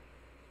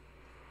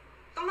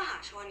ก็มาหา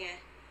ชวนไง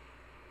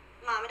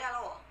มาไม่ได้หร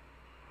อ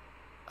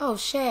Oh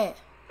shit.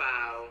 เปล่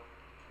า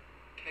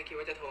แค่คิด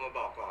ว่าจะโทรมาบ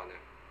อกก่อนน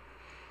ะ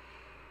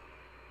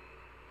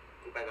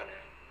กูไปก่อนนะ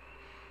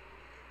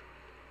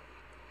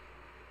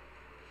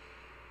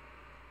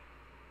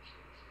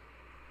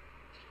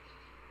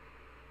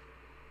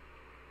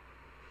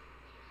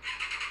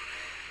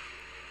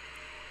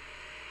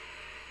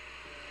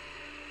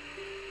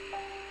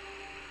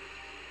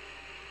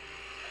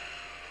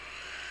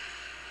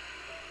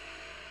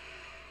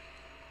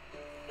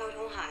เราโท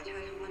รหาเธ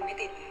อทั้งวันไม่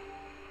ติดเลย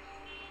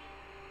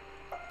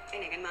ไป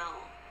ไหนกันมาหร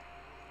อ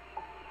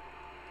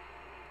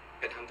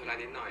ไปทำธุระ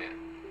นิดหน่อยอ่ะ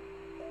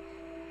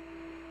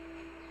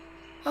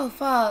Oh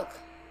fuck.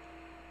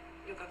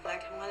 อยู่กับแบล็ค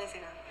ทั้งวันเลยสิ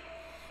นะ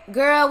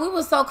Girl, we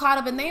was so caught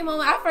up in that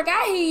moment. I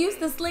forgot he used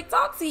to slick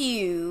talk to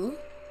you.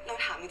 เรา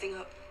ถามจริงๆเหร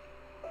อ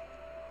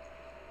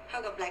เธอ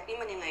กับแบล็คนี่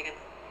มันยังไงกัน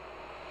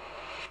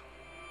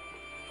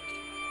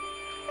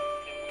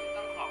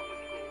ต้องขอบคุณ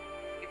กู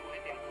ที่กูให้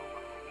เต็มของม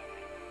าของแบบ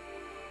นี้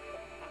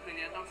แล้วคืน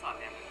นี้ต้องสอน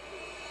เนี่ยเหมือนกู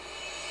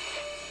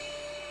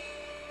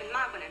เป็นม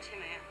ากกว่านั้นใช่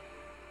ไหมอะ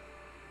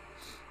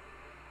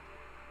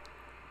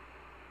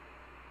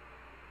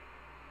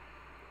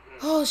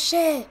Oh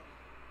shit.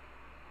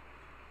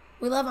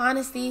 We love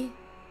honesty.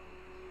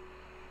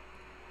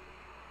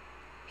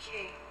 โอเค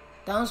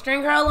Don't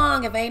string her along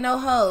if ain't no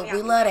hope.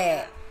 We love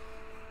that.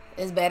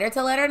 It's better to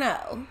let her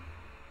know.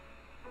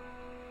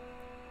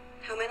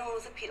 เธอไม่ต้อง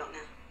รู้สึกผิดหรอกน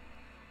ะ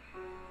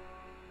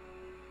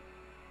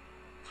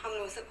ความ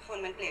รู้สึกคน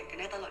มันเปลี่ยนกัน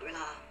ได้ตลอดเวล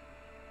า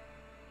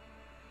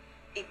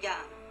อีกอย่า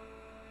ง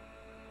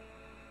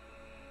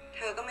เธ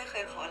อก็ไม่เค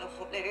ยขอเราค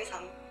บเลยด้วยซ้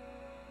ำ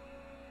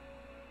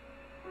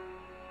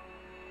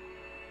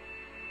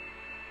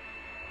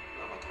เร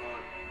าขอโท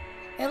ษ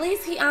At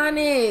least he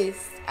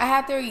honest.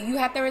 You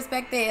have to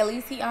respect that. At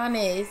least he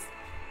honest.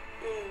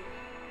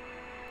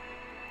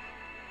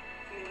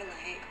 ไม่เป็นไร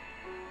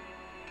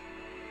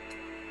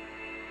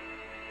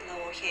เรา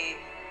โอเค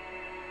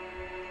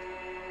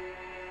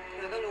เ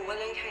ราก็รู้ว่าเ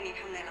รื่องแค่นี้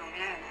ทำอะไรเราไม่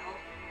ได้อยู่แล้ว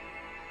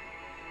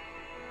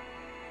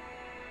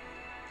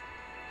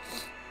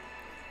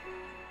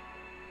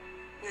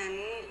งั้น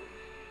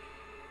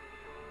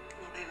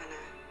เราไปก่อนน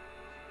ะ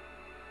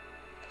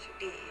โชค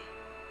ดี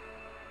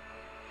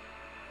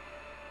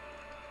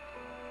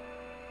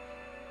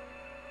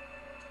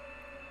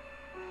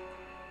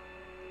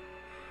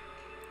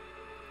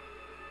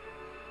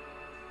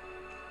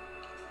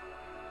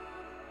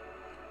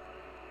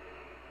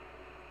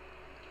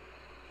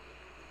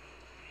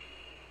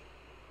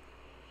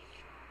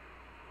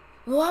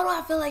Why do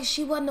I feel like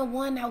she wasn't the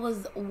one that was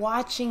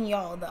watching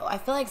y'all though? I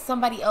feel like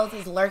somebody else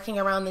is lurking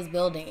around this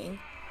building.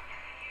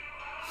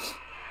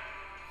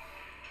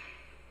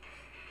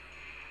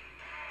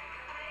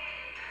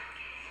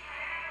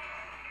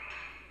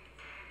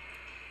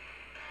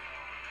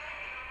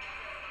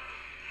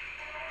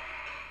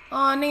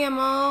 Oh,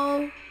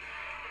 Nemo.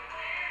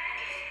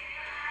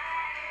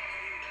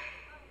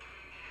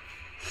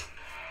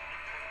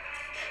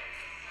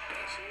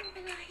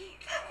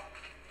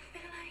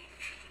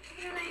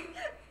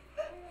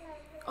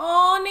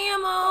 Oh,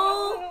 Nemo.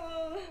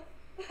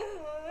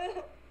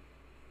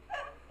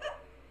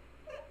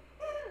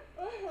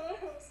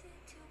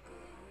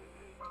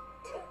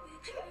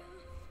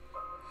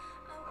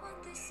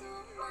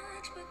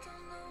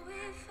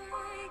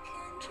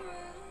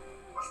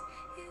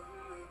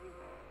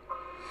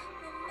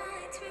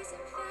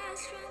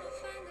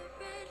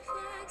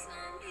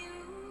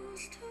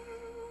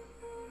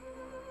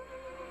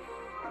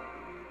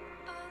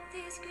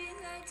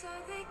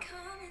 Are they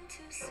coming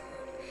too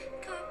soon?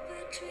 Caught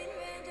between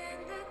red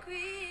and the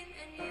green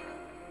and you.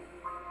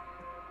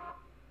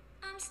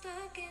 I'm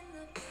stuck in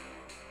the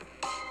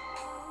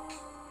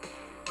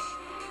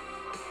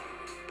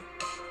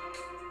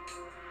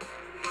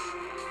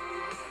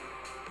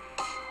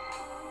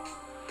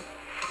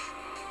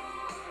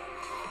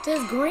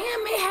Does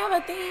Graham may have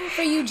a thing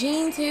for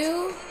Eugene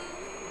too?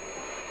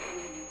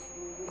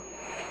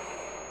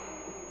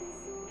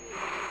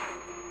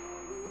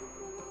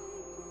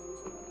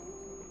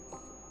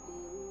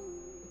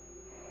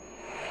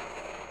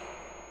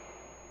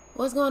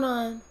 What's going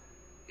on?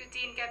 ยู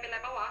จีนแกเป็นไร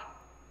ปะวะ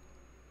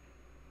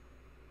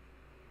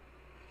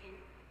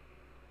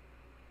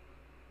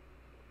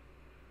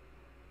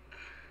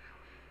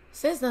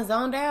Sis done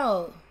zoned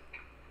out.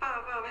 เปล่า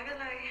ไม่เป็น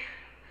ไร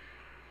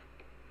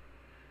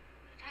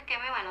ถ้าแก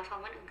ไม่ไหวเราซ้อม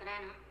วันอื่นก็ได้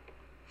นะ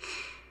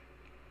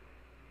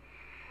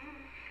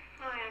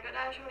อะไรก็ไ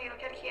ด้ช่วงนี้เรา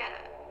เครียดอ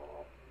ะ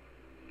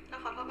เรา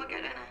ขอโทษพวกแก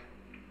ด้วยนะ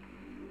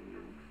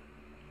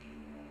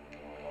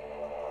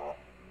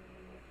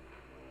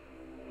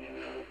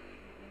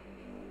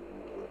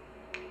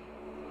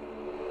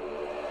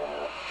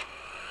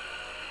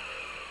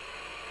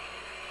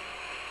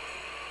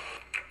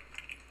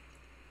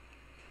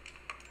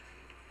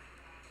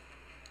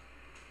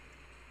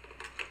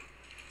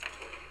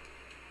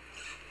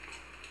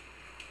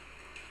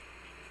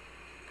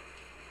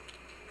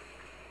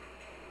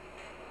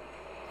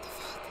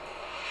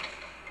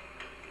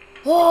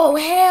Oh,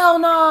 hell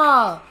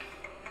no.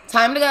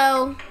 Time to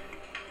go.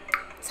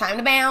 Time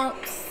to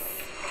bounce.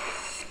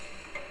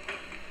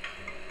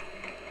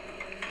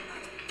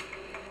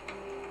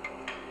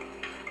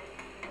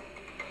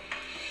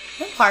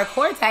 The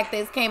parkour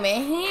tactics came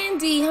in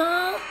handy,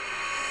 huh?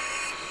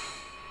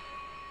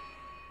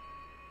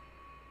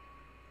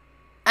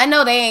 I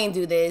know they ain't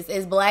do this.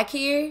 Is Black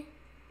here?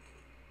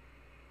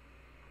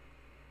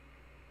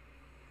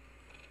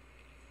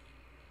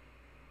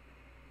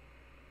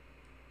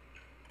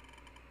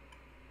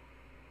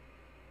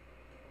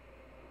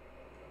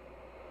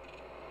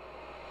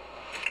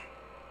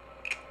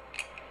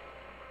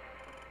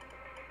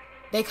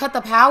 They cut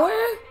the power?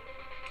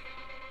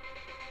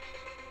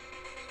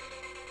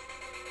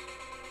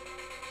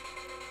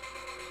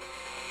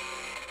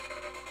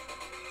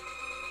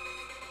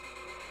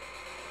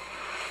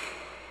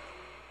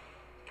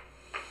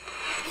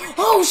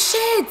 Oh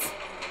shit!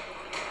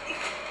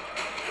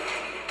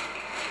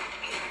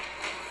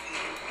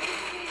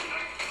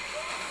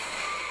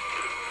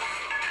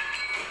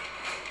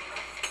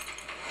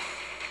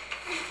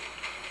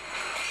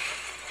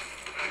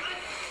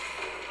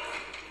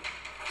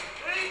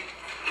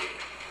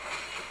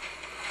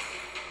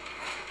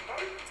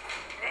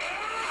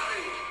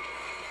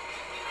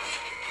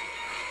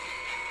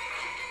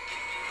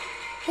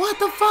 What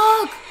the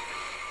fuck?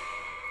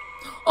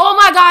 Oh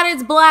my god,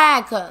 it's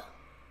Black.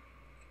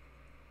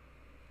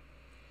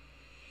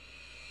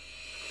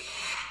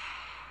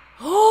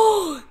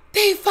 Oh,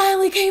 they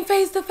finally came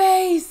face to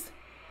face.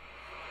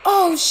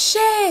 Oh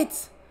shit.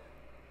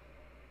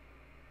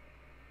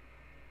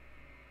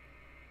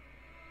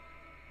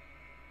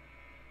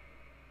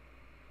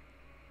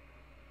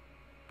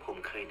 ผม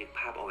เคยนึกภ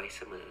าพเอาไว้เ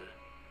สมอ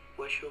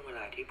ว่าช่วงเวล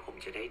าที่ผม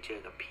จะได้เจอ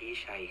กับพี่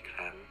ชายอีกค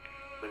รั้ง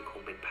มันค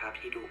งเป็นภาพ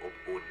ที่ดูอบ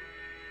อุ่น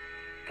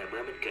แต่เมื่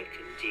อมันเกิด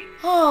ขึ้นจริง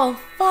Oh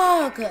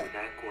fuck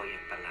น่ากลัวอย่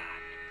างประหลาด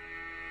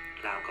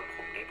ราวกับผ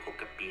มได้พบ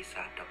กับปีศ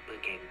าจด็อปเปอ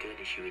ร์แกงเกอร์ใ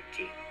นชีวิตจ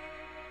ริง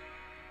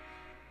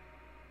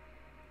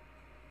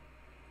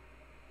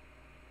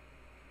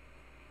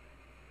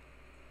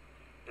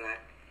และ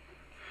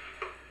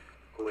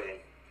กูเอง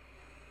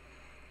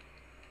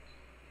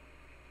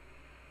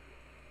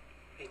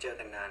ไม่เจอ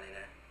กันนานเลย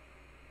นะ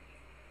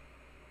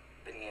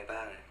เป็นไงบ้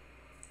างอะ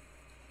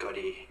ก็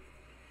ดี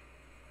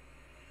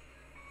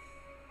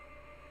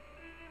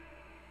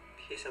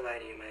พี่สบาย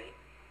ดีไหม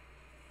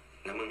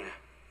แล้วมึงอะ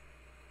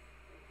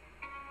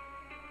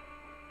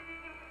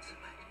ส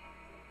บายดี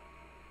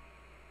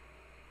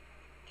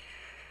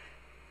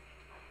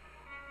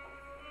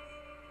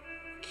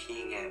ขี้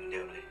แงเหมือนเ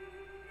ดิมเลย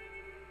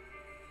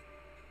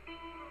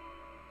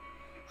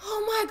Oh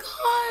my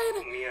god ผ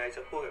มมีอะไรจ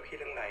ะพูดกับพี่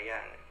ตั้งหลายอย่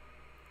าง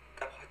แ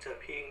ต่พอเจอ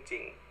พี่จริ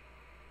ง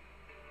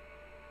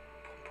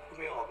ๆผมพูด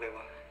ไม่ออกเลย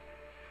ว่ะ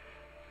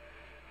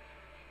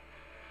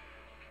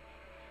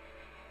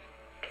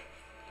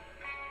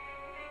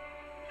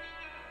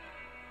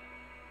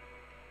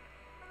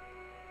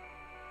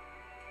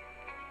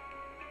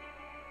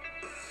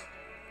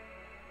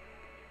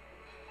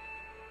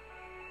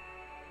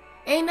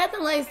Ain't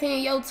nothing like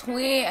seeing your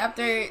twin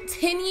after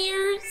 10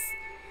 years.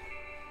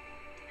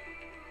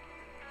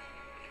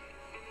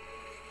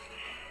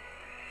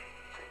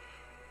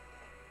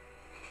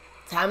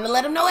 Time to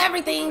let him know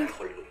everything. ค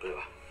นลุกเลย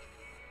ว่ะ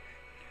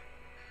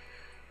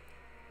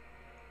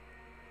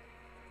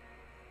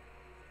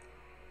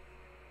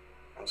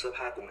เอาเสื้อ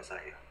ผ้ากูมาใส่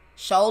อะ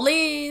Show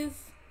Liz.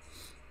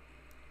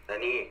 และ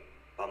นี่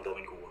ปลอมตัวเ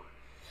ป็นกู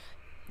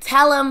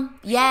Tell him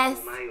yes.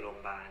 กูมาอยู่โรงพ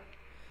ยาบาล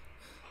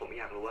ผมอ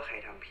ยากรู้ว่าใคร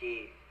ทำพี่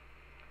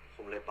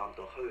ผมเลยปลอม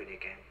ตัวเข้าอยู่ใน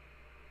แก๊ง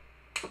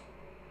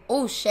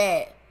Oh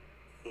shit.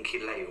 มึงคิด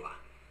อะไรอยู่วะ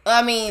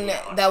I mean,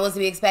 that was to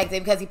be expected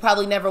because he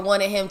probably never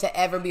wanted him to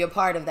ever be a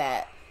part of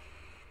that.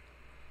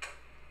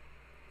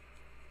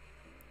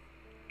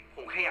 ผ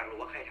มแค่อยากรู้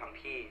ว่าใครทำ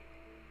พี่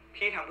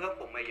พี่ทำเพื่อ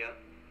ผมมาเยอะ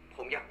ผ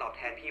มอยากตอบแ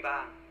ทนพี่บ้า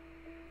ง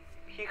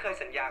พี่เคย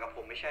สัญญากับผ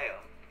มไม่ใช่เหร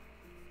อ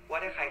ว่า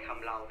ถ้าใครท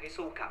ำเราให้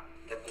สู้กลับ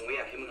แต่กูไม่อ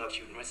ยากให้มึงเอา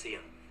ชีวิตมาเสี่ย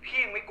งพี่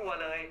ยังไม่กลัว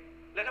เลย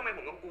แล้วทำไมผ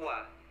มต้องกลัว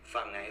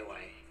ฟังไงไว้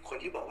คน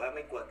ที่บอกว่าไ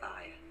ม่กลัวตา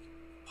ย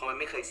เพราะมัน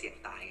ไม่เคยเสี่ยง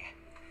ตายไง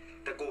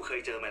แต่กูเคย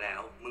เจอมาแล้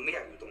วมึงไม่อย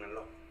ากอยู่ตรงนั้นห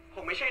รอกผ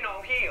มไม่ใช่น้อง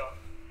พี่เหรอ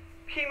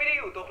พี่ไม่ได้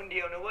อยู่ตัวคนเดี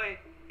ยวนะเว้ย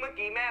เมื่อ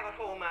กี้แม่เขาโ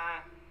ทรมา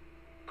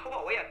เขาบ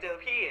อกว่าอยากเจอ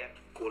พี่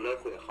กูเลิก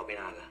คุยกับเขาไป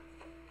นานแล้ว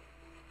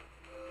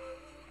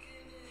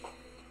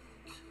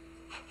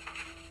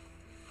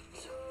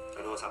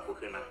โทรศัพท์กู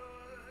ขึ้นมา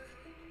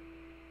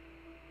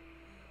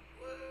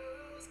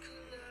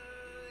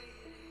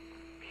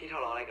พี่ทะ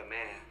เลาะอะไรกับแ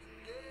ม่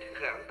ถึงข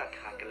นาดต้องตัด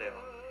ขาดกันเลยว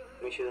ะ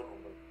ไม่เชื่อของ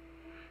มึง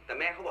แต่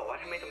แม่เขาบอกว่า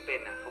ถ้าไม่จำเป็น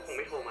นะเขาคงไ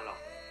ม่โทรมาหรอก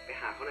ไป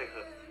หาเขาหน่อยเถ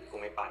อะกู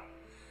ไม่ไป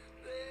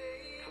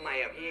ทำไม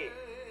อะพี่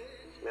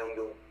แม่ง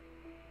ดู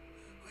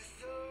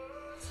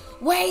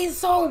Wait,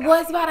 so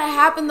what's about to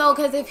happen though?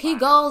 Because if he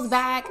goes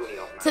back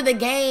to the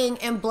gang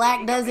and Black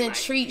doesn't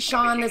treat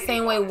Sean the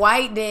same way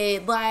White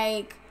did,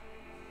 like...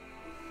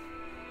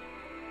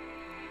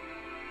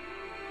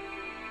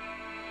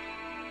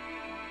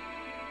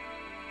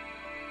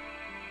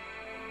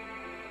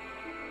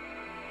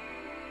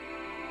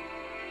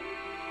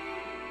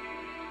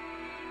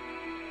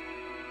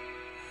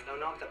 แล้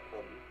วนอกจากผ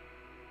ม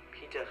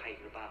พี่เจอใครอี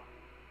กหรือเปล่า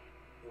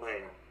ไม่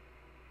นะ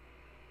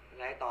แ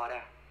ละไอ้ตอดอ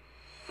ะ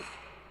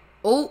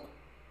Ooh.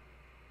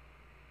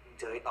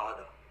 เจอไอ้ตอดเ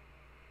หรอ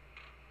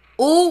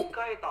Ooh.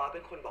 ก็ไอ้ตอดเป็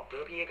นคนบอกเรื่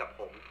องพี่ให้กับ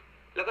ผม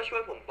แล้วก็ช่ว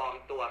ยผมปลอม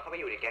ตัวเข้าไป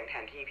อยู่ในแก๊งแท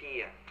นที่พี่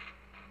อะ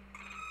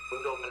มึง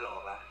โดนมันหลอ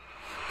กละ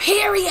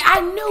Period. I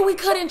knew we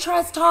couldn't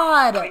trust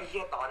Todd. ไอ้เ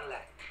หี้ยตอดนั่นแหล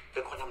ะเป็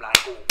นคนทำร้าย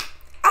กู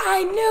I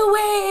knew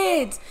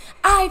it.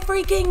 I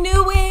freaking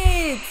knew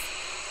it.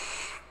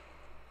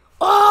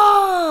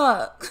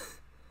 Oh.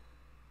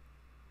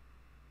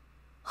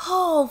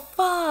 Oh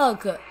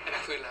fuck. ไอ้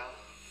นั่นคืนแล้ว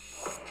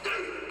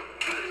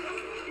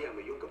พี่อย่าม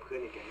ายุ่งกับเพื่อน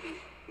ในแก๊งดี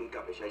มึงก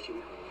ลับไปใช้ชีวิ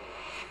ตของมึง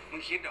มึ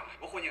งคิดเหรอ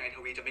ว่าคนอย่างไอ้ท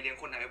วีจะไม่เลี้ยง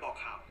คนไหนไม่บอก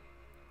ข่าว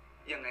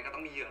ยังไงก็ต้อ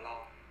งมีเหยื่อรอ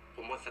ผ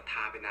มหมดศรัทธ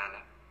าไปนานแ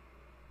ล้ว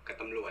กับ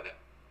ตำรวจอะ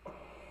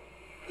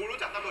กูรู้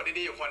จักตำรวจ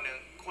ดีๆอยู่คนหนึ่ง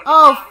คน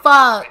Oh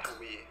fuck. ไอ้ท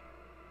วี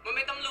มันเ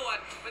ป็นตำรวจ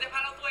มันจะพา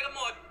เราซวยกันห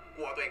มด ก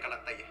ลัวตัวเองการั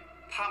นตี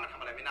ถ้ามันทำ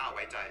อะไรไม่น่าไ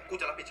ว้ใจ กู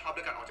จะรับผิดชอบ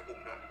ด้วยการออกจากกลุ่ม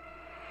ด้วย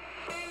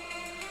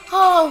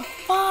Oh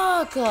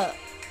fuck.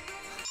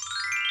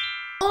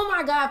 Oh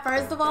my god,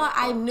 first of all,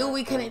 I knew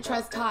we couldn't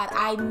trust Todd.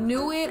 I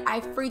knew it.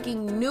 I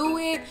freaking knew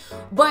it.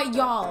 But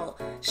y'all,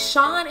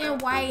 Sean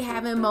and White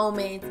having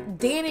moments.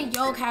 Dan and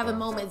Yoke having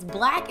moments.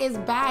 Black is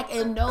back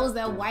and knows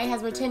that White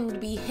has pretended to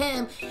be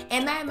him.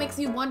 And that makes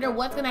you wonder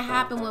what's going to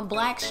happen when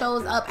Black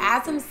shows up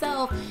as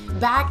himself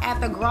back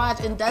at the garage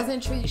and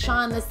doesn't treat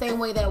Sean the same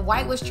way that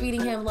White was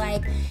treating him.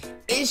 Like,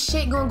 is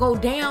shit gonna go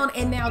down?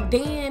 And now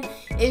Dan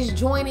is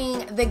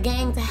joining the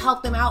gang to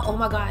help them out. Oh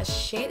my gosh,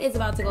 shit is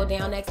about to go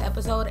down next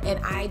episode and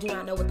I do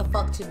not know what the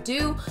fuck to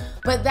do.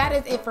 But that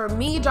is it for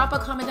me. Drop a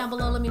comment down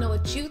below. Let me know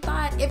what you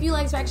thought. If you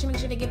liked this reaction, make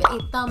sure to give it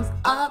a thumbs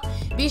up.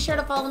 Be sure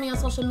to follow me on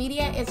social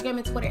media. Instagram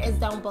and Twitter is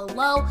down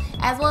below,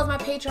 as well as my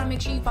Patreon.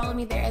 Make sure you follow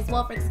me there as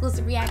well for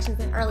exclusive reactions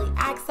and early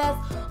access.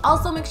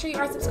 Also, make sure you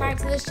are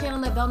subscribed to this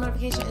channel. The bell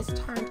notification is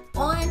turned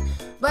on.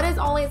 But as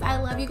always, I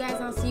love you guys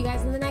and I'll see you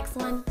guys in the next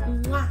one.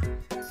 Mwah.